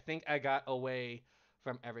everybody. I think I got away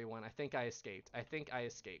from everyone. I think I escaped.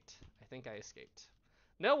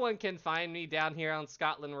 No one can find me down here on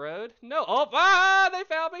Scotland Road. No, they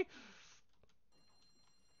found me.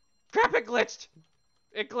 Crap, it glitched.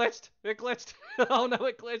 It glitched. Oh no,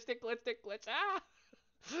 it glitched. Ah!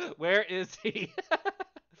 Where is he?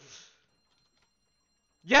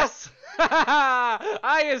 Yes!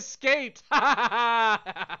 I escaped! I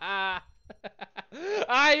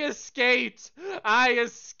escaped!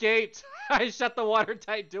 I shut the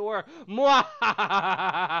watertight door.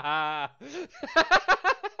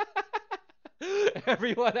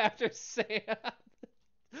 Everyone after Sam.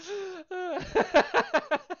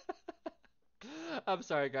 I'm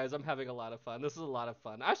sorry, guys. I'm having a lot of fun. This is a lot of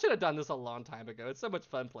fun. I should have done this a long time ago. It's so much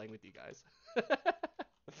fun playing with you guys.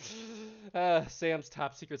 Sam's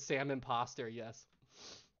top secret Sam imposter, yes.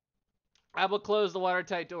 I will close the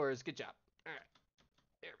watertight doors. Good job. All right.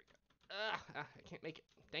 There we go. I can't make it.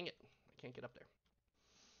 Dang it. I can't get up there.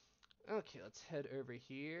 Okay, let's head over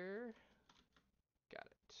here. Got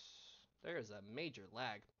it. There's a major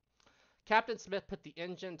lag. Captain Smith put the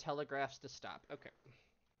engine telegraphs to stop. Okay.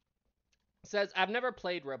 Says, I've never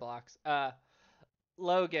played Roblox.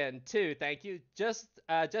 Logan, too, thank you. Just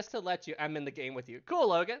to let you, I'm in the game with you. Cool,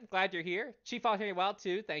 Logan. Glad you're here. Chief Henry Wild,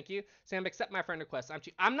 too, thank you. Sam, accept my friend request.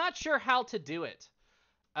 I'm not sure how to do it.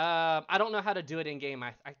 I don't know how to do it in game.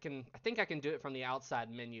 I think I can do it from the outside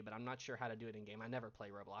menu, but I'm not sure how to do it in game. I never play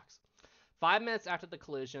Roblox. 5 minutes after the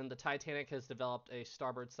collision, the Titanic has developed a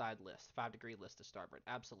starboard side list, 5-degree list to starboard.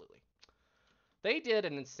 Absolutely. They did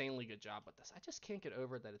an insanely good job with this. I just can't get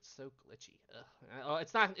over that it's so glitchy. Ugh. Oh,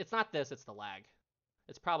 it's not this, it's the lag.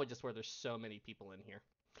 It's probably just where there's so many people in here.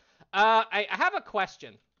 I have a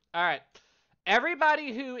question. All right.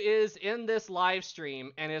 Everybody who is in this live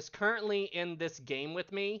stream and is currently in this game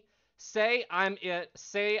with me, say I'm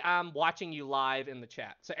watching you live in the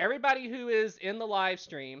chat. So everybody who is in the live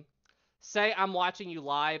stream, say I'm watching you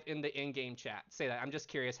live in the in-game chat. Say that. I'm just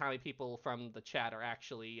curious how many people from the chat are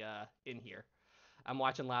actually in here. I'm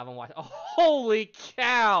watching live. Oh, holy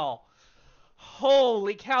cow!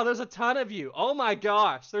 Holy cow, there's a ton of you. Oh my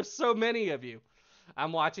gosh, there's so many of you.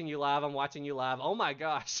 I'm watching you live. Oh my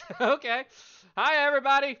gosh. Okay. Hi,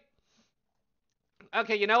 everybody.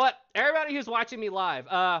 Okay, you know what? Everybody who's watching me live,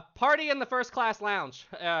 party in the first class lounge.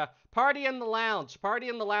 Party in the lounge,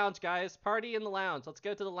 guys. Party in the lounge. Let's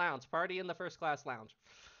go to the lounge. Party in the first class lounge.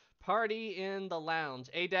 Party in the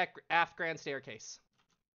lounge. A deck, aft grand staircase.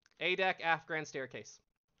 A deck, aft grand staircase.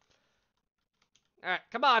 All right,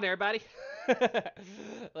 come on, everybody.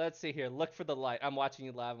 Let's see here. Look for the light. I'm watching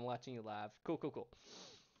you live. I'm watching you live. Cool, cool, cool.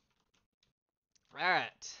 All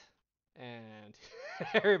right. And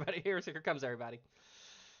everybody, here comes everybody.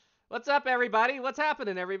 What's up, everybody? What's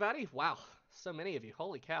happening, everybody? Wow, so many of you.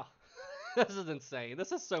 Holy cow. This is insane.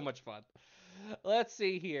 This is so much fun. Let's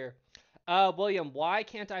see here. William, why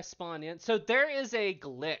can't I spawn in? So there is a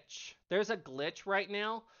glitch. There's a glitch right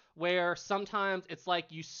now where sometimes it's like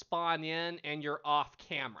you spawn in and you're off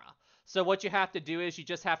camera. So what you have to do is you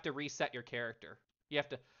just have to reset your character. You have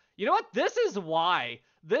to. You know what? This is why.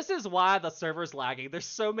 This is why the server's lagging. There's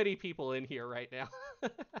so many people in here right now.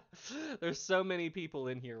 There's so many people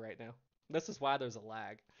in here right now. This is why there's a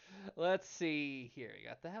lag. Let's see here. We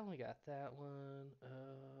got that one. We got that one.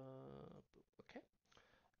 Okay.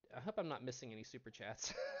 I hope I'm not missing any super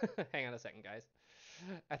chats. Hang on a second, guys.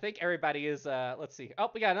 I think everybody is. Let's see. Oh,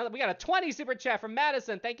 we got another. We got a 20 super chat from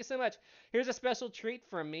Madison. Thank you so much. Here's a special treat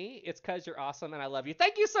from me. It's cause you're awesome and I love you.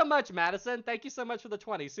 Thank you so much, Madison. Thank you so much for the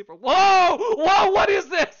 20 super. Whoa! Whoa! What is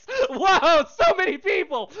this? Whoa! So many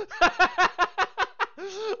people.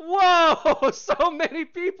 Whoa! So many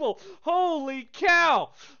people. Holy cow!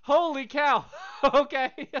 Holy cow! Okay,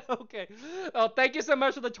 okay. Oh, thank you so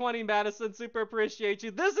much for the 20, Madison. Super appreciate you.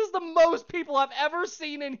 This is the most people I've ever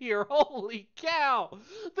seen in here. Holy cow!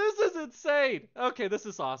 This is insane. Okay, this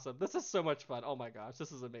is awesome. This is so much fun. Oh my gosh,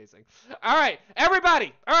 this is amazing. All right,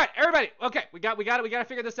 everybody. All right, everybody. Okay, we got it. We got to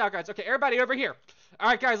figure this out, guys. Okay, everybody over here. All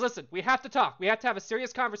right, guys, listen. We have to talk. We have to have a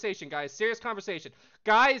serious conversation, guys. Serious conversation.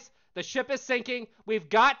 Guys, the ship is sinking. We've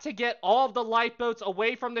got to get all of the lifeboats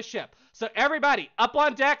away from the ship. So everybody, up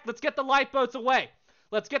on deck, let's get the lifeboats away.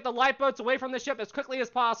 Let's get the lifeboats away from the ship as quickly as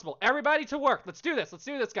possible. Everybody to work. Let's do this. Let's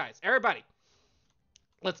do this, guys. Everybody.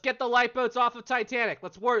 Let's get the lifeboats off of Titanic.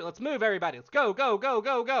 Let's move, everybody. Let's go, go, go,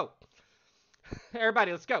 go, go.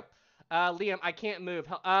 Everybody, let's go. Liam, I can't move.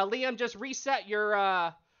 Liam, just reset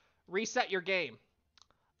your game.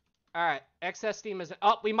 All right, excess steam is.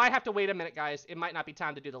 Oh, we might have to wait a minute, guys. It might not be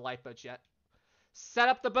time to do the lifeboats yet. Set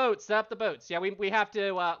up the boats. Set up the boats. Yeah, we have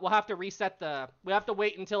to. We'll have to reset the. We have to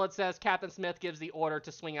wait until it says Captain Smith gives the order to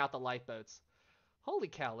swing out the lifeboats. Holy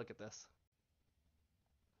cow! Look at this.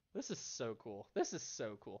 This is so cool. This is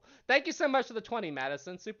so cool. Thank you so much for the 20,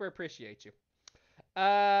 Madison. Super appreciate you.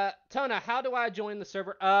 Tona, how do I join the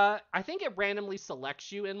server? I think it randomly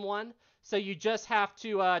selects you in one. So you just have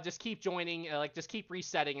to just keep joining, just keep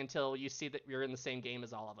resetting until you see that you're in the same game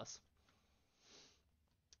as all of us.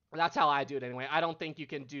 That's how I do it anyway. I don't think you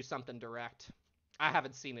can do something direct. I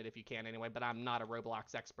haven't seen it if you can anyway, but I'm not a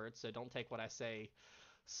Roblox expert, so don't take what I say.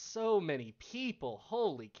 So many people.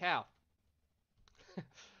 Holy cow.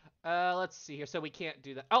 Let's see here. So we can't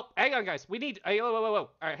do that. Oh, hang on, guys. We need... whoa. All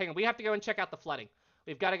right, hang on. We have to go and check out the flooding.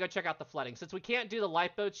 We've got to go check out the flooding. Since we can't do the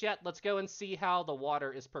lifeboats yet, let's go and see how the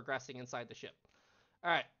water is progressing inside the ship. All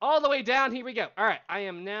right, all the way down. Here we go. All right, I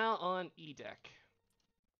am now on E deck.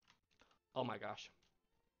 Oh my gosh.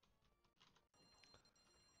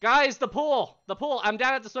 Guys, the pool. The pool. I'm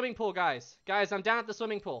down at the swimming pool, guys. Guys, I'm down at the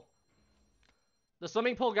swimming pool. The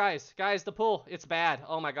swimming pool, guys. Guys, the pool. It's bad.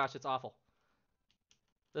 Oh my gosh, it's awful.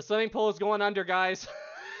 The swimming pool is going under, guys.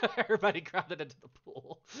 Everybody crowded into the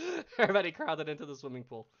pool. Everybody crowded into the swimming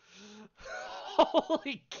pool.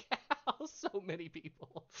 Holy cow, so many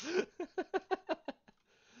people.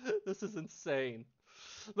 This is insane.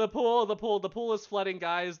 The pool is flooding,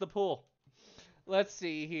 guys. The pool. Let's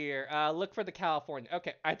see here. Look for the California.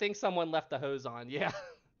 Okay, I think someone left the hose on. Yeah.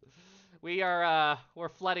 We're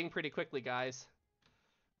flooding pretty quickly, guys.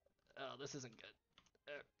 Oh, this isn't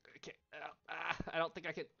good. Okay. I don't think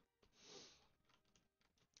I can.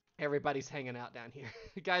 Everybody's hanging out down here.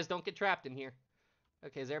 Guys, don't get trapped in here.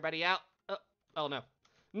 Okay, is everybody out? Oh no.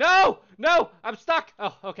 No! No! I'm stuck!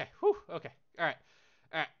 Oh, okay. Whew, okay. Alright.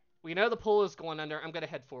 Alright. We know the pool is going under. I'm gonna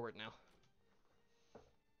head forward now.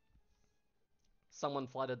 Someone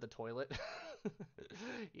flooded the toilet.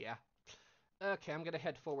 Yeah. Okay, I'm gonna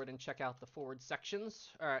head forward and check out the forward sections.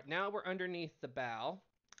 Alright, now we're underneath the bow.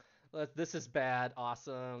 This is bad.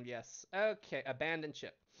 Awesome. Yes. Okay, abandoned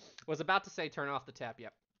ship. Was about to say turn off the tap.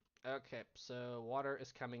 Yep. Okay, so water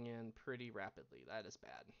is coming in pretty rapidly. That is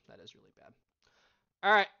bad. That is really bad.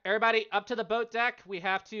 All right, everybody, up to the boat deck. We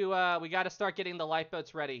have to, we got to start getting the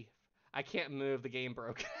lifeboats ready. I can't move. The game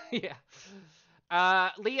broke. Yeah.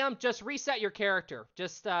 Liam, just reset your character.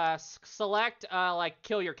 Just select,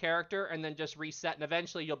 kill your character, and then just reset, and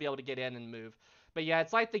eventually you'll be able to get in and move. But yeah,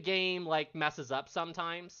 it's like the game, messes up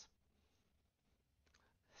sometimes.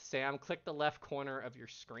 Sam, click the left corner of your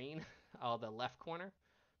screen. Oh, the left corner.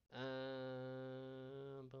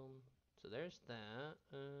 Boom. So there's that.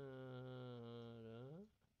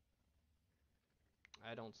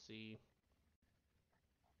 I don't see.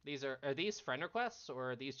 These are these friend requests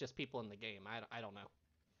or are these just people in the game? I don't know.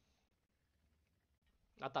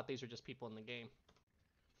 I thought these were just people in the game.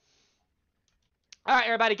 All right,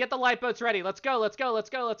 everybody, get the lifeboats ready. Let's go, let's go, let's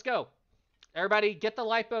go, let's go. Everybody, get the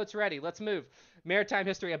lifeboats ready. Let's move. Maritime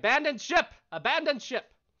history. Abandoned ship! Abandoned ship!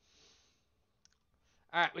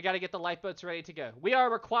 All right, we got to get the lifeboats ready to go. We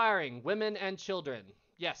are requiring women and children.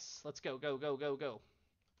 Yes, let's go, go, go, go, go.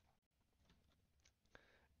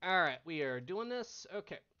 All right, we are doing this.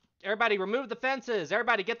 Okay. Everybody, remove the fences.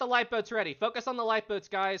 Everybody, get the lifeboats ready. Focus on the lifeboats,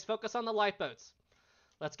 guys. Focus on the lifeboats.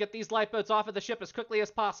 Let's get these lifeboats off of the ship as quickly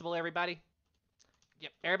as possible, everybody.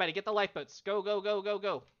 Yep, everybody, get the lifeboats. Go, go, go, go,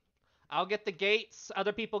 go. I'll get the gates.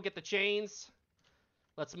 Other people get the chains.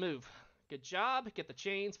 Let's move. Good job. Get the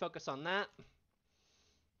chains. Focus on that.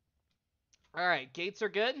 All right, gates are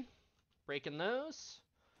good. Breaking those.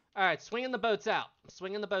 All right, swinging the boats out.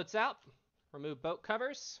 Swinging the boats out. Remove boat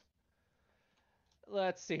covers.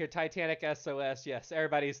 Let's see here. Titanic SOS. Yes,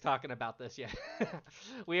 everybody's talking about this. Yeah.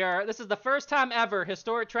 This is the first time ever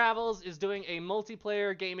Historic Travels is doing a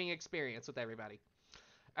multiplayer gaming experience with everybody.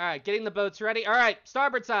 All right, getting the boats ready. All right,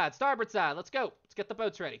 starboard side, starboard side. Let's go. Let's get the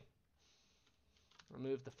boats ready.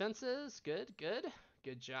 Remove the fences. Good, good.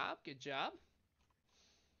 Good job, good job.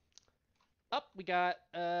 Oh, we got,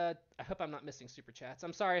 I hope I'm not missing super chats.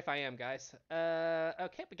 I'm sorry if I am, guys.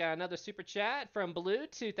 Okay, we got another super chat from Blue,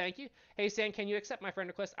 too. Thank you. Hey, Sam, can you accept my friend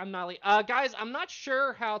request? I'm Nolly. Guys, I'm not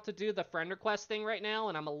sure how to do the friend request thing right now,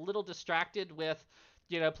 and I'm a little distracted with,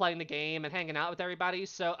 playing the game and hanging out with everybody.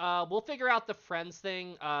 So, we'll figure out the friends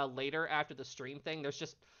thing, later after the stream thing.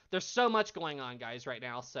 There's so much going on, guys, right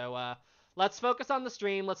now. So, let's focus on the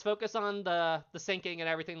stream. Let's focus on the syncing and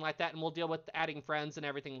everything like that, and we'll deal with adding friends and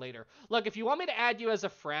everything later. Look, if you want me to add you as a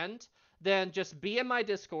friend, then just be in my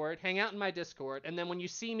Discord, hang out in my Discord, and then when you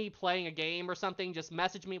see me playing a game or something, just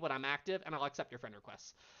message me when I'm active, and I'll accept your friend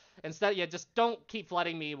requests. Instead, just don't keep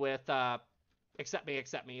flooding me with accept me,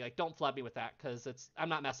 accept me. Like, don't flood me with that, because I'm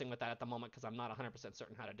not messing with that at the moment, because I'm not 100%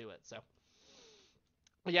 certain how to do it. So,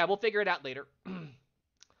 yeah, we'll figure it out later.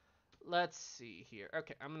 Let's see here.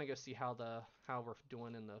 Okay, I'm gonna go see how we're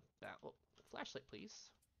doing in the battle. Flashlight, please.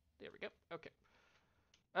 There we go. Okay.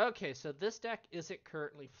 Okay, so this deck isn't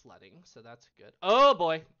currently flooding, so that's good. Oh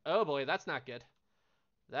boy. Oh boy, that's not good.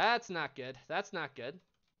 That's not good. That's not good.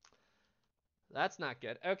 That's not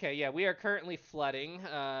good. Okay, yeah, we are currently flooding.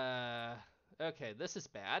 Okay, this is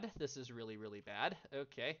bad. This is really, really bad.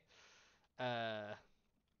 Okay.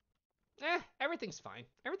 Everything's fine.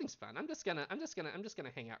 Everything's fine. I'm just gonna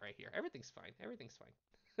hang out right here. Everything's fine. Everything's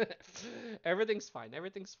fine. Everything's fine.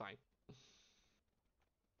 Everything's fine.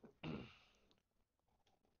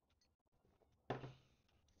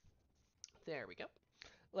 There we go.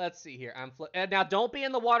 Let's see here. Now don't be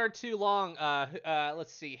in the water too long.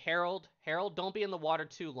 Let's see. Harold, don't be in the water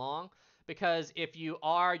too long, because if you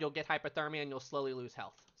are, you'll get hypothermia and you'll slowly lose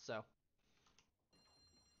health. So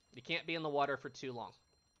you can't be in the water for too long.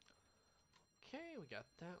 Okay, we got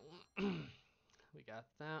that one. We got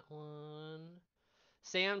that one.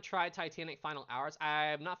 Sam tried Titanic Final Hours.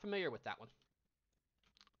 I'm not familiar with that one.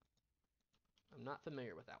 I'm not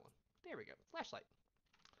familiar with that one. There we go. Flashlight.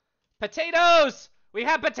 Potatoes! We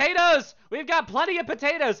have potatoes! We've got plenty of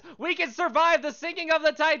potatoes! We can survive the sinking of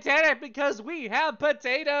the Titanic because we have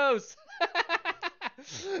potatoes!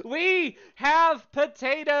 We have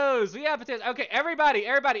potatoes! We have potatoes. Okay, everybody,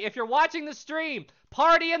 if you're watching the stream,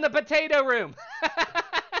 party in the potato room!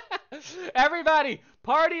 Everybody,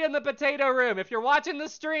 party in the potato room. If you're watching the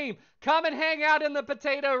stream, come and hang out in the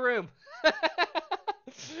potato room.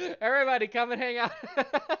 Everybody, come and hang out.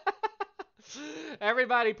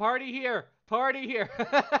 Everybody, party here. Party here.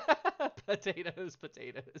 Potatoes,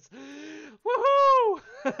 potatoes. Woohoo!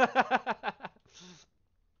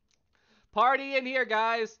 Party in here,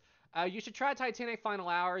 guys. You should try Titanic Final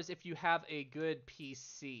Hours if you have a good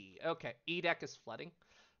PC. Okay, E-Deck is flooding.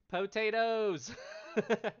 Potatoes.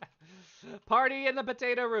 Party in the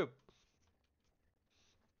potato room.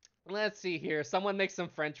 Let's see here. Someone make some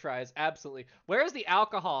french fries. Absolutely. Where's the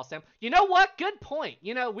alcohol, Sam? You know what? Good point.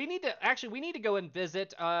 We need to go and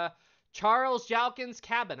visit Charles Jalkin's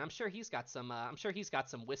cabin. I'm sure he's got some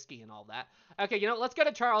whiskey and all that. Okay, let's go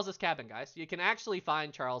to Charles's cabin, guys. You can actually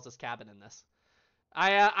find Charles's cabin in this.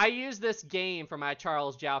 I use this game for my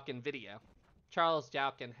Charles Jalkin video. Charles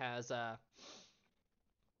Jalkin has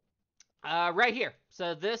right here.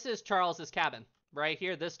 So this is Charles's cabin. Right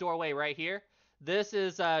here, this doorway right here. This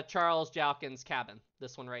is Charles Jalkin's cabin.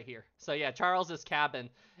 This one right here. So yeah, Charles's cabin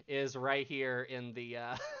is right here in the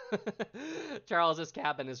Charles's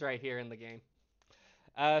cabin is right here in the game.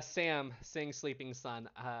 Sam, sing Sleeping Sun.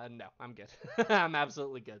 No, I'm good. I'm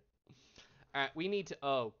absolutely good. All right, we need to.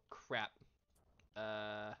 Oh crap.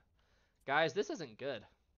 Guys, this isn't good.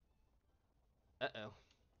 Uh-oh.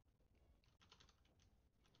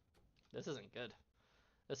 This isn't good.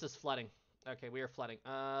 This is flooding. Okay, we are flooding.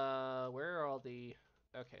 Where are all the...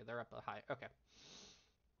 Okay, they're up high. Okay.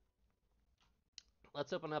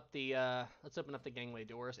 Let's open up the gangway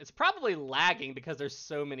doors. It's probably lagging because there's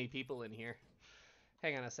so many people in here.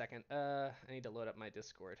 Hang on a second. I need to load up my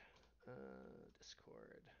Discord.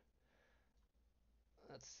 Discord.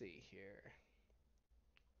 Let's see here.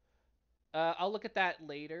 I'll look at that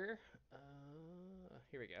later.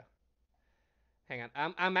 Here we go. Hang on.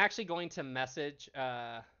 I'm actually going to message.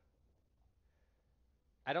 I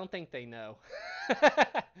don't think they know.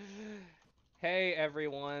 Hey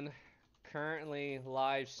everyone. Currently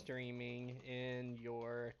live streaming in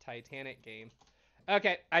your Titanic game.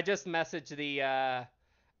 Okay, I just messaged the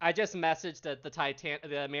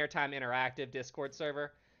Maritime Interactive Discord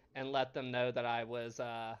server and let them know that I was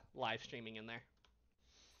live streaming in there.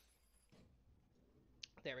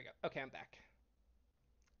 There we go. Okay, I'm back.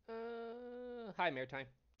 Hi Maritime.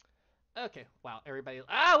 Okay, wow, everybody.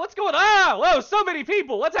 Ah, what's going on? Whoa, so many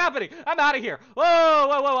people. What's happening? I'm out of here.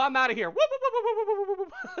 Whoa, I'm out of here.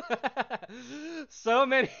 So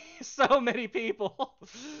many people.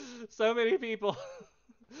 So many people.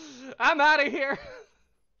 I'm out of here.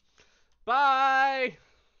 Bye.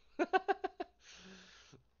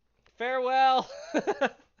 Farewell.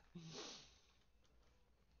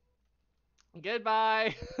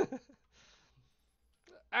 Goodbye.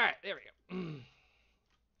 All right, there we go.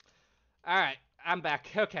 All right, I'm back.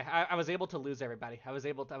 Okay, I was able to lose everybody. I was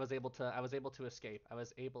able to escape.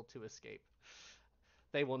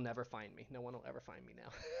 They will never find me. No one will ever find me now.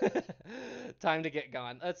 Time to get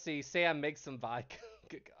gone. Let's see. Sam, make some vodka.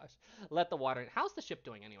 Good gosh. Let the water in. How's the ship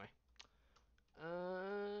doing anyway?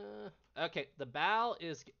 Okay, the bow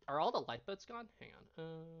is... Are all the lifeboats gone? Hang on.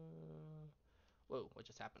 Whoa, what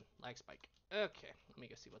just happened? Lag spike. Okay, let me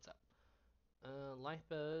go see what's up.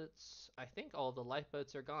 Lifeboats. I think all the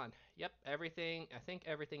lifeboats are gone. Yep, everything. I think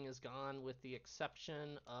everything is gone with the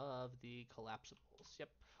exception of the collapsibles. Yep.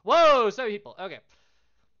 Whoa, so many people. Okay.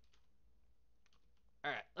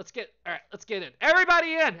 All right, let's get in.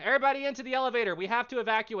 Everybody in. Everybody into the elevator. We have to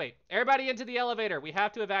evacuate. Everybody into the elevator. We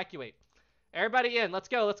have to evacuate. Everybody in. Let's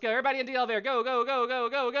go. Everybody into the elevator.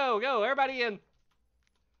 Go. Everybody in.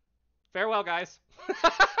 Farewell, guys.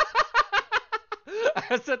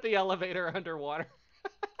 I set the elevator underwater.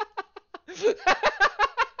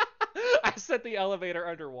 I set the elevator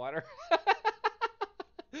underwater.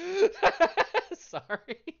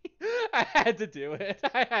 Sorry. I had to do it.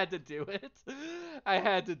 I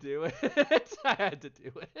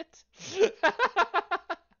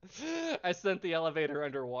sent the elevator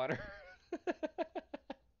underwater.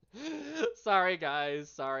 Sorry, guys.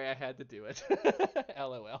 Sorry, I had to do it.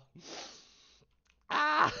 LOL.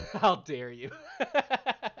 Ah, how dare you.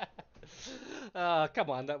 Come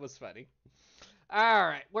on, that was funny. All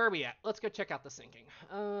right, where are we at? Let's go check out the sinking.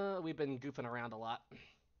 We've been goofing around a lot.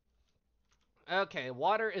 Okay,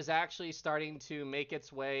 water is actually starting to make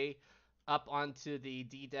its way up onto the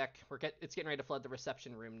D deck. It's getting ready to flood the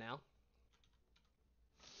reception room now.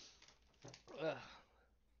 Ugh.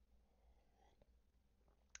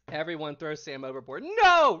 Everyone throw Sam overboard.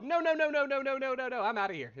 No! I'm out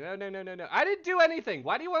of here. No. I didn't do anything.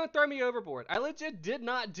 Why do you want to throw me overboard? I legit did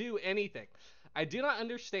not do anything. I do not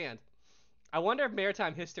understand. I wonder if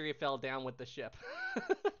maritime history fell down with the ship.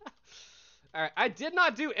 All right, I did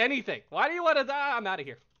not do anything. Why do you want to die? I'm out of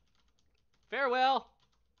here. Farewell.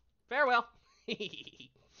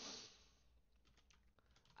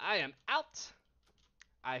 I am out.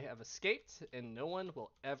 I have escaped, and no one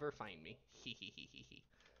will ever find me.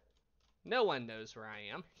 No one knows where I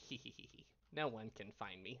am. No one can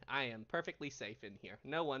find me. I am perfectly safe in here.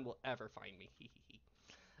 No one will ever find me.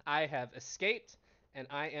 I have escaped, and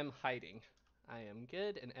I am hiding. I am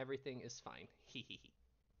good, and everything is fine.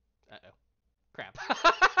 Uh-oh. Crap.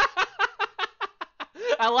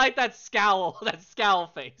 I like that scowl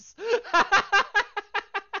face.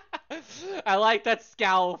 I like that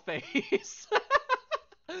scowl face.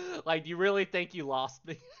 Like, you really think you lost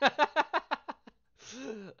me?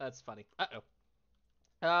 That's funny.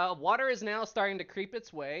 Uh-oh. Water is now starting to creep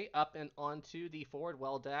its way up and onto the forward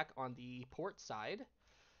well deck on the port side.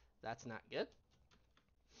 That's not good.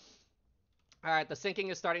 All right, the sinking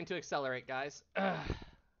is starting to accelerate, guys.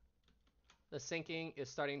 The sinking is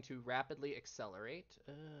starting to rapidly accelerate.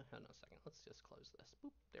 Hold on a second. Let's just close this.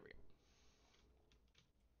 Boop. There we go.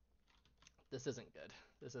 This isn't good.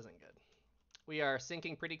 We are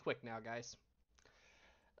sinking pretty quick now, guys.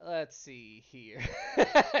 Let's see here.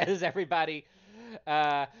 Is everybody?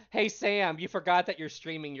 Hey Sam, you forgot that you're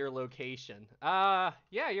streaming your location. Yeah,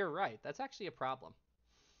 you're right. That's actually a problem.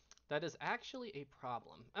 That is actually a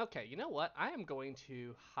problem. Okay, you know what? I am going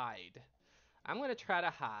to hide. I'm going to try to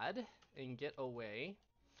hide and get away.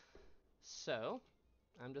 So,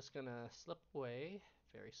 I'm just going to slip away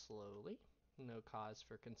very slowly. No cause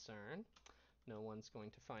for concern. No one's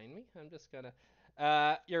going to find me. I'm just gonna.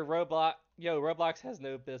 Roblox has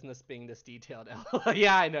no business being this detailed.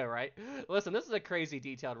 Yeah, I know, right? Listen, this is a crazy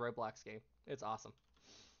detailed Roblox game. It's awesome.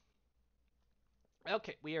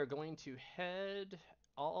 Okay, we are going to head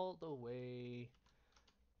all the way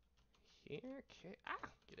here. Okay,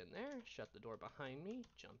 get in there. Shut the door behind me.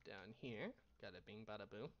 Jump down here. Got a bing, bada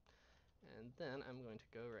boom. And then I'm going to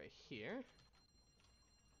go right here.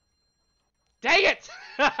 Dang it!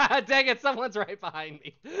 Dang it, someone's right behind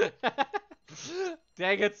me.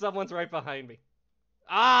 Dang it, someone's right behind me.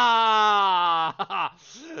 Ah!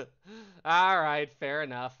 Alright, fair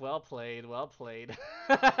enough. Well played, well played.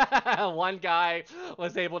 One guy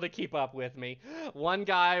was able to keep up with me. One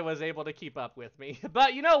guy was able to keep up with me.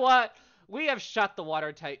 But you know what? We have shut the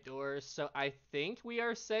watertight doors, so I think we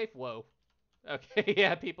are safe. Whoa. Okay,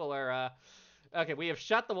 yeah, people are, Okay, we have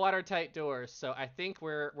shut the watertight doors, so I think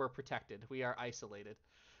we're protected. We are isolated.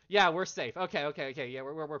 Yeah, we're safe. Okay, okay, okay. Yeah,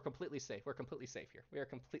 we're completely safe. We're completely safe here. We are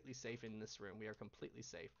completely safe in this room. We are completely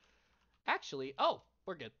safe. Actually, oh,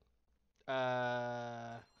 we're good.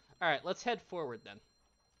 All right, let's head forward then.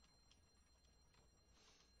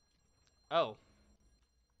 Oh.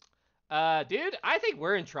 Dude, I think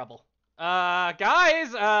we're in trouble.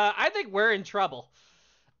 Guys, I think we're in trouble.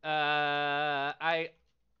 Should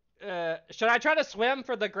I try to swim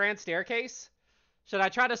for the grand staircase? Should I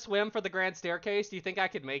try to swim for the grand staircase? Do you think I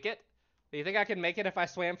could make it? Do you think I could make it if I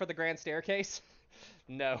swam for the grand staircase?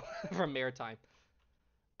 No, from maritime.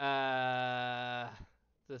 Uh,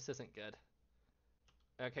 this isn't good.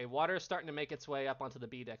 Okay, water is starting to make its way up onto the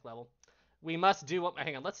B deck level. We must do what?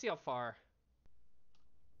 Hang on, let's see how far.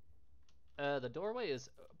 The doorway is.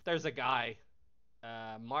 There's a guy.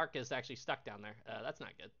 Mark is actually stuck down there. That's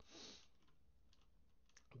not good.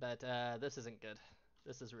 But this isn't good.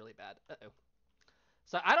 This is really bad. Uh-oh.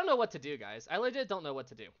 So I don't know what to do, guys. I legit don't know what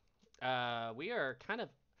to do. We are kind of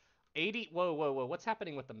 80. Whoa, whoa, whoa. What's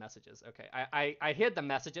happening with the messages? Okay, I hid the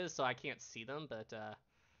messages so I can't see them, but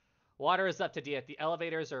water is up to D. The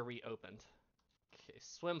elevators are reopened. Okay,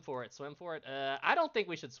 swim for it, swim for it. I don't think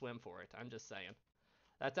we should swim for it. I'm just saying.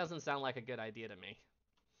 That doesn't sound like a good idea to me.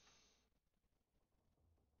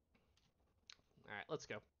 All right, let's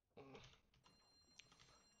go.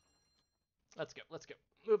 Let's go, let's go.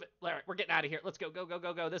 Move it. All right, we're getting out of here. Let's go, go, go,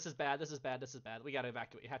 go, go. This is bad, this is bad, this is bad. We gotta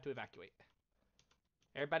evacuate. You have to evacuate.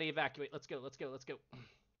 Everybody evacuate. Let's go, let's go, let's go.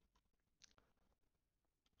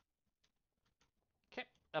 Okay,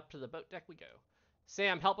 up to the boat deck we go.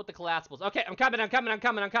 Sam, help with the collapsibles. Okay, I'm coming, I'm coming, I'm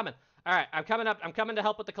coming, I'm coming. All right, I'm coming up. I'm coming to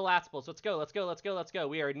help with the collapsibles. Let's go, let's go, let's go, let's go.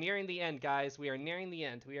 We are nearing the end, guys. We are nearing the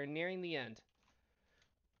end. We are nearing the end.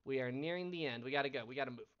 We are nearing the end. We gotta go. We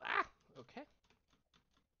gotta move. Ah, okay.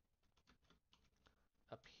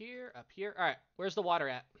 Up here, up here. All right, where's the water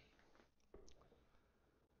at?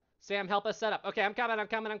 Sam, help us set up. Okay, I'm coming, I'm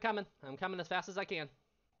coming, I'm coming. I'm coming as fast as I can.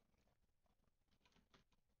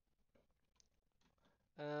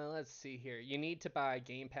 Let's see here. You need to buy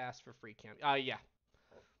Game Pass for free camp. Yeah.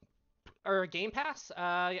 Or Game Pass?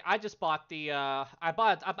 I just bought the, I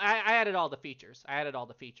added all the features. I added all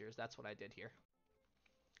the features. That's what I did here.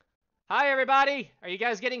 Hi, everybody. Are you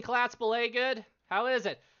guys getting collapsible A good? How is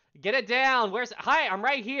it? Get it down. Hi, I'm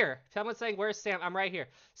right here. Someone's saying, where's Sam? I'm right here.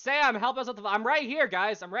 Sam, help us with the, I'm right here,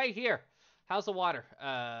 guys. I'm right here. How's the water?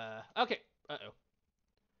 Okay. Uh-oh.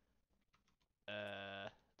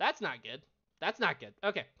 That's not good. That's not good.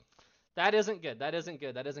 Okay. That isn't good. That isn't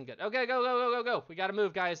good. That isn't good. Okay, go, go, go, go, go. We gotta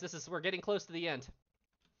move, guys. We're getting close to the end.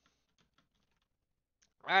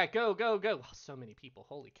 All right, go, go, go. Oh, so many people.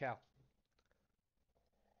 Holy cow.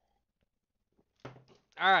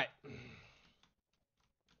 All right.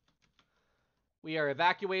 We are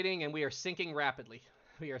evacuating and we are sinking rapidly.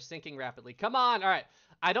 We are sinking rapidly. Come on. All right.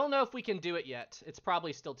 I don't know if we can do it yet. It's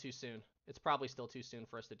probably still too soon. It's probably still too soon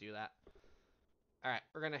for us to do that. All right.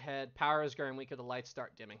 We're going to head. Power is growing weaker. The lights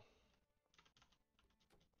start dimming.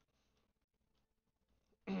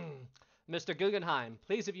 Mr. Guggenheim.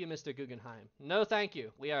 Please of you, Mr. Guggenheim. No, thank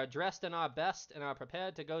you. We are dressed in our best and are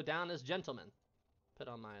prepared to go down as gentlemen. Put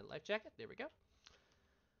on my life jacket. There we go.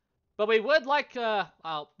 But we would like,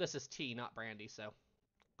 well, this is tea, not brandy, so.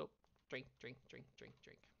 Go. Drink, drink, drink, drink,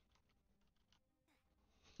 drink.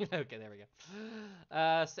 Okay, there we go.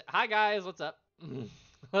 Hi, guys. What's up?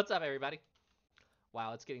 What's up, everybody?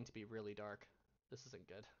 Wow, it's getting to be really dark. This isn't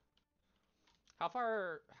good. How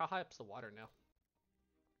high up's the water now?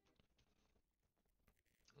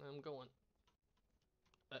 I'm going.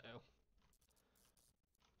 Uh-oh.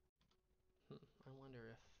 I wonder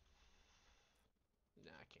if...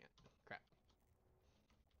 Nah, I can't. Crap.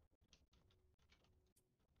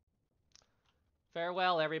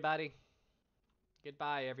 Farewell, everybody.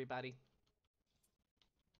 Goodbye, everybody.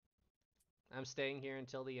 I'm staying here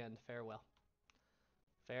until the end. Farewell.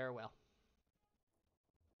 Farewell.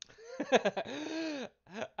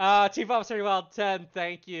 Chief Officer Wild 10,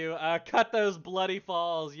 thank you. Cut those bloody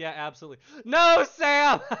falls. Yeah, absolutely. No,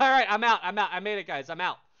 Sam! Alright, I'm out. I made it, guys. I'm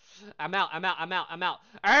out.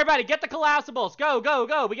 Everybody, get the collapsibles.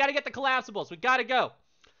 Go. We gotta get the collapsibles. We gotta go.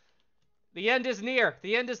 The end is near.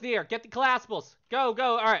 Get the collapsibles. Go.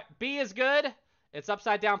 Alright, B is good. It's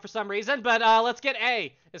upside down for some reason, but let's get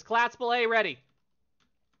A. Is collapsible A ready?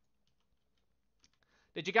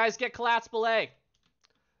 Did you guys get collapsible A?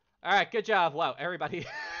 All right, good job. Wow, everybody's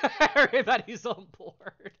on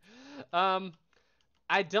board. I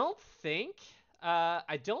don't think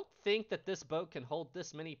that this boat can hold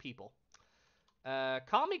this many people.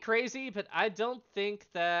 Call me crazy, but I don't think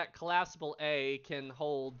that collapsible A can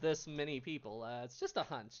hold this many people. It's just a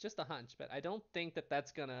hunch, but I don't think that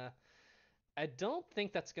that's gonna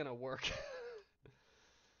work.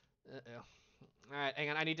 Uh-oh. All right,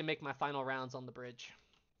 hang on. I need to make my final rounds on the bridge.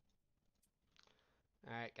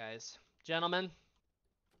 All right, guys. Gentlemen,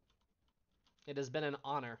 it has been an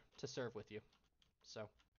honor to serve with you. So,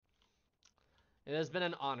 it has been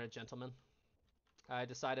an honor, gentlemen. I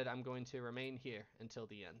decided I'm going to remain here until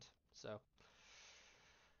the end. So,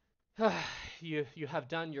 you have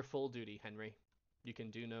done your full duty, Henry. You can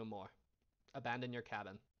do no more. Abandon your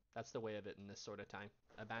cabin. That's the way of it in this sort of time.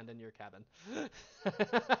 Abandon your cabin.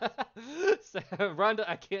 So, Rhonda,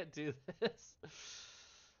 I can't do this.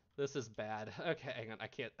 This is bad. Okay, hang on. I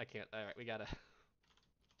can't. All right, we gotta...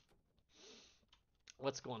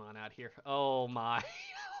 What's going on out here? Oh my.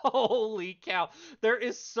 Holy cow. There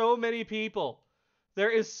is so many people.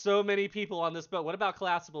 There is so many people on this boat. What about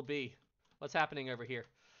collapsible B? What's happening over here?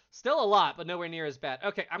 Still a lot, but nowhere near as bad.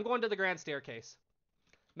 Okay, I'm going to the grand staircase.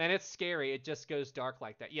 Man, it's scary. It just goes dark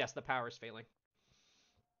like that. Yes, the power's failing.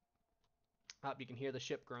 You can hear the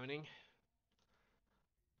ship groaning.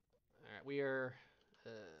 All right, we are...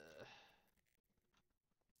 all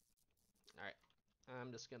right,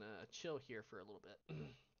 I'm just gonna chill here for a little bit.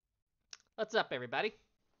 What's up, everybody?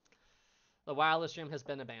 The wireless room has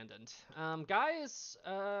been abandoned. Guys,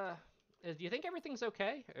 do you think everything's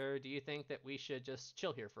okay? Or do you think that we should just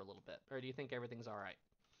chill here for a little bit? Or do you think everything's all right?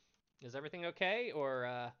 Is everything okay?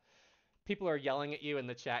 Or people are yelling at you in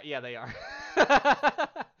the chat. Yeah, they are.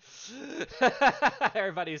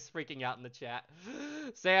 Everybody's freaking out in the chat.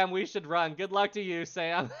 Sam, we should run. Good luck to you,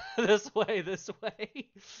 Sam. This way.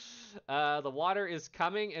 The water is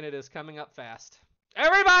coming, and it is coming up fast.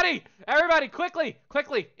 Everybody, quickly,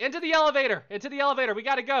 into the elevator. We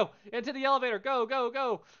gotta go. Into the elevator.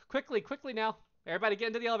 Go. Quickly now. Everybody get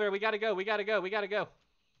into the elevator. We gotta go.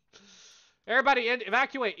 Everybody,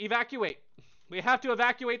 evacuate. We have to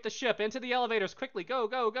evacuate the ship. Into the elevators, quickly. Go.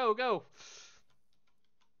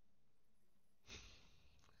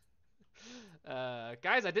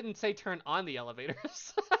 Guys, I didn't say turn on the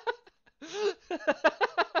elevators.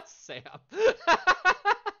 Sam.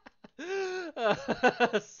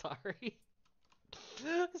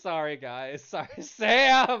 Sorry, guys. Sorry,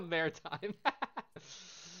 Sam. Maritime.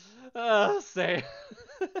 Sam.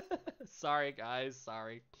 Sorry, guys.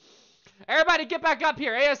 Sorry. Everybody, get back up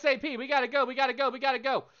here ASAP. We gotta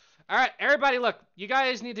go. All right, everybody, look. You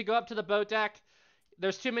guys need to go up to the boat deck.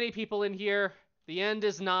 There's too many people in here. The end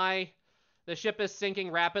is nigh. The ship is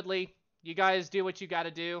sinking rapidly. You guys do what you got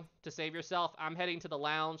to do to save yourself. I'm heading to the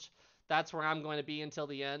lounge. That's where I'm going to be until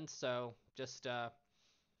the end. So just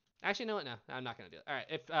actually, no, I'm not going to do it. All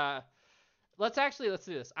right, let's do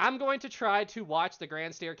this. I'm going to try to watch the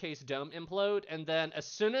Grand Staircase Dome implode, and then as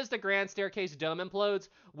soon as the Grand Staircase Dome implodes,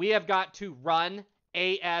 we have got to run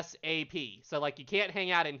ASAP. So like you can't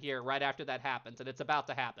hang out in here right after that happens, and it's about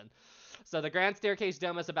to happen. So the Grand Staircase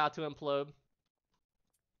Dome is about to implode.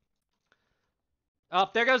 Oh,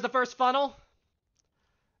 there goes the first funnel.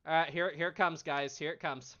 All right, here it comes, guys. Here it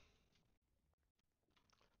comes.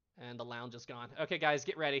 And the lounge is gone. Okay, guys,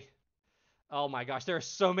 get ready. Oh my gosh, there are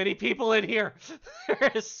so many people in here. There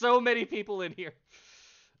is so many people in here.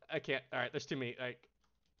 I can't. All right, there's too many.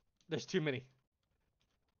 There's too many.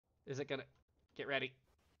 Is it gonna... Get ready.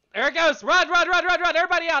 There it goes. Run.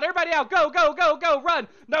 Everybody out. Go. Run.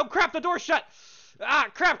 No, crap, the door's shut. Ah,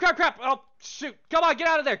 crap. Oh, shoot. Come on, get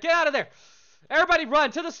out of there. Everybody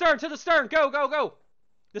run to the stern. Go.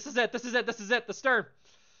 This is it. This is it. This is it. The stern.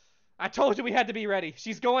 I told you we had to be ready.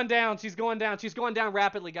 She's going down. She's going down. She's going down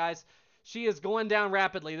rapidly, guys. She is going down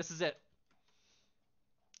rapidly. This is it.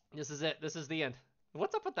 This is it. This is the end.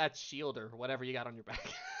 What's up with that shield or whatever you got on your back?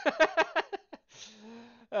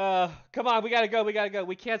 Come on. We got to go. We got to go.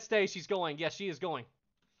 We can't stay. She's going. Yes, she is going.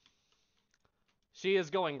 She is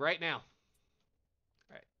going right now.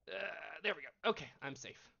 All right. There we go. Okay. I'm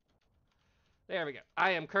safe. There we go.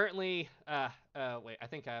 I am currently, wait, I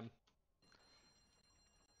think I'm,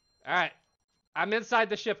 all right. I'm inside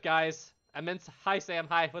the ship, guys. Hi, Sam.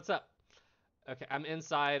 Hi. What's up? Okay, I'm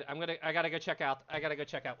inside. I gotta go check out. I gotta go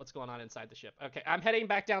check out what's going on inside the ship. Okay, I'm heading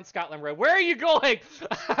back down Scotland Road. Where are you going?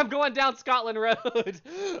 I'm going down Scotland Road.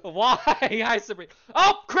 Why? Hi, Sabrina.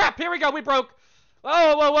 Oh, crap. Here we go. We broke.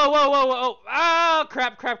 Oh, whoa, whoa, whoa, whoa, whoa. Oh,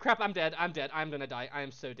 crap, crap, crap. I'm dead. I'm dead. I'm gonna die. I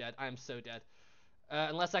am so dead. I am so dead.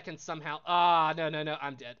 Unless I can somehow. Ah, no, no, no.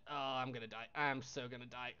 I'm dead. Oh, I'm gonna die. I'm so gonna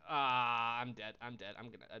die. Ah, I'm dead. I'm dead. I'm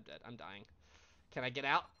dead. I'm dying. Can I get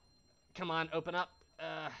out? Come on, open up.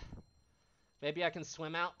 Maybe I can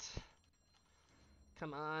swim out.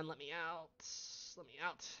 Come on, let me out. Let me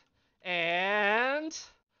out. And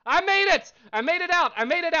I made it! I made it out! I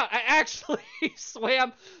made it out! I actually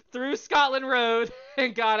swam through Scotland Road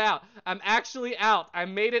and got out. I'm actually out. I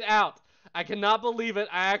made it out. I cannot believe it.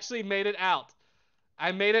 I actually made it out.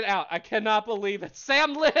 I made it out. I cannot believe it.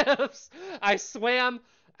 Sam lives! I swam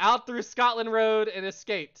out through Scotland Road and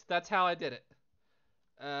escaped. That's how I did it.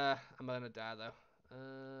 I'm gonna die, though.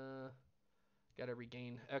 Gotta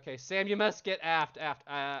regain. Okay, Sam, you must get aft.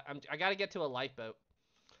 I gotta get to a lifeboat.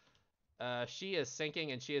 She is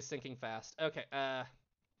sinking, and she is sinking fast. Okay, I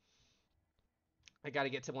gotta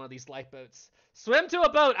get to one of these lifeboats. Swim to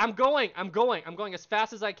a boat! I'm going as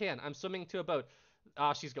fast as I can. I'm swimming to a boat.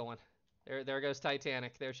 Oh, she's going. There goes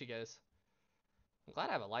Titanic. There she goes. I'm glad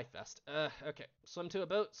I have a life vest. Okay. Swim to a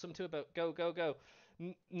boat. Swim to a boat. Go, go, go.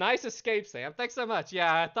 Nice escape, Sam. Thanks so much.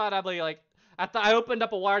 Yeah, I thought I'd be like... I opened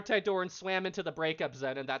up a watertight door and swam into the breakup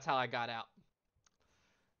zone, and that's how I got out.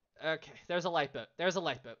 Okay, there's a lifeboat. There's a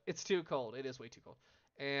lifeboat. It's too cold. It is way too cold.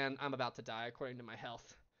 And I'm about to die, according to my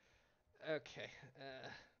health. Okay.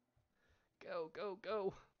 Go, go,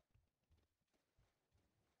 go.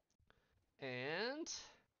 And...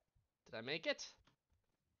 did I make it?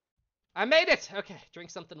 I made it! Okay,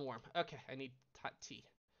 drink something warm. Okay, I need hot tea.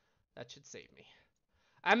 That should save me.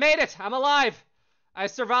 I made it! I'm alive! I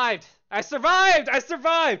survived! I survived! I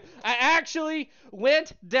survived! I actually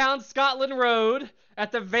went down Scotland Road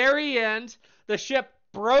at the very end. The ship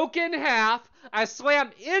broke in half. I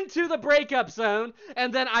swam into the breakup zone,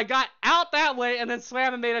 and then I got out that way and then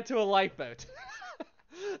swam and made it to a lifeboat.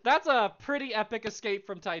 That's a pretty epic escape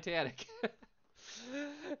from Titanic.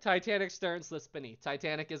 Titanic stern slips beneath.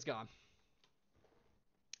 Titanic is gone.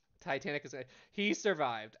 Titanic is... he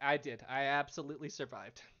survived. I did. I absolutely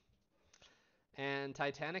survived. And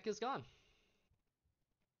Titanic is gone.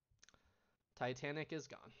 Titanic is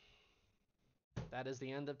gone. That is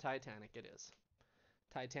the end of Titanic. It is.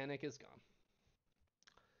 Titanic is gone.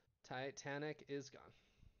 Titanic is gone.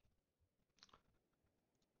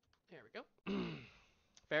 There we go.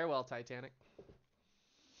 Farewell, Titanic.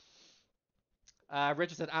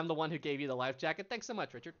 Richard said, I'm the one who gave you the life jacket. Thanks so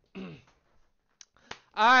much, Richard.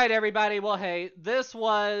 All right, everybody. Well, hey, this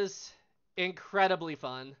was incredibly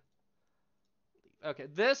fun. Okay,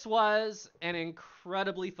 this was an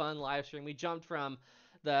incredibly fun live stream. We jumped from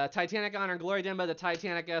the Titanic Honor and Glory demo to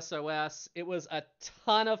Titanic SOS. It was a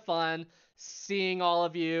ton of fun seeing all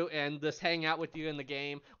of you and just hang out with you in the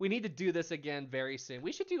game. We need to do this again very soon.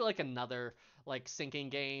 We should do like another like sinking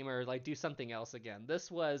game or like do something else again.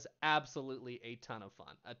 This was absolutely a ton of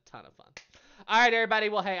fun. A ton of fun. All right, everybody.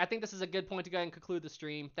 Well, hey, I think this is a good point to go ahead and conclude the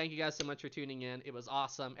stream. Thank you guys so much for tuning in. It was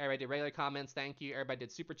awesome. Everybody did regular comments. Thank you. Everybody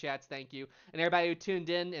did super chats. Thank you. And everybody who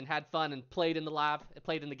tuned in and had fun and played in the live,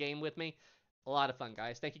 played in the game with me. A lot of fun,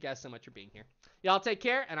 guys. Thank you guys so much for being here. Y'all take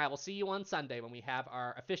care, and I will see you on Sunday when we have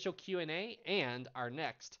our official Q&A and our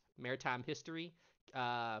next Maritime History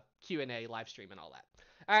Q&A live stream and all that.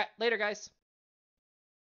 All right, later, guys.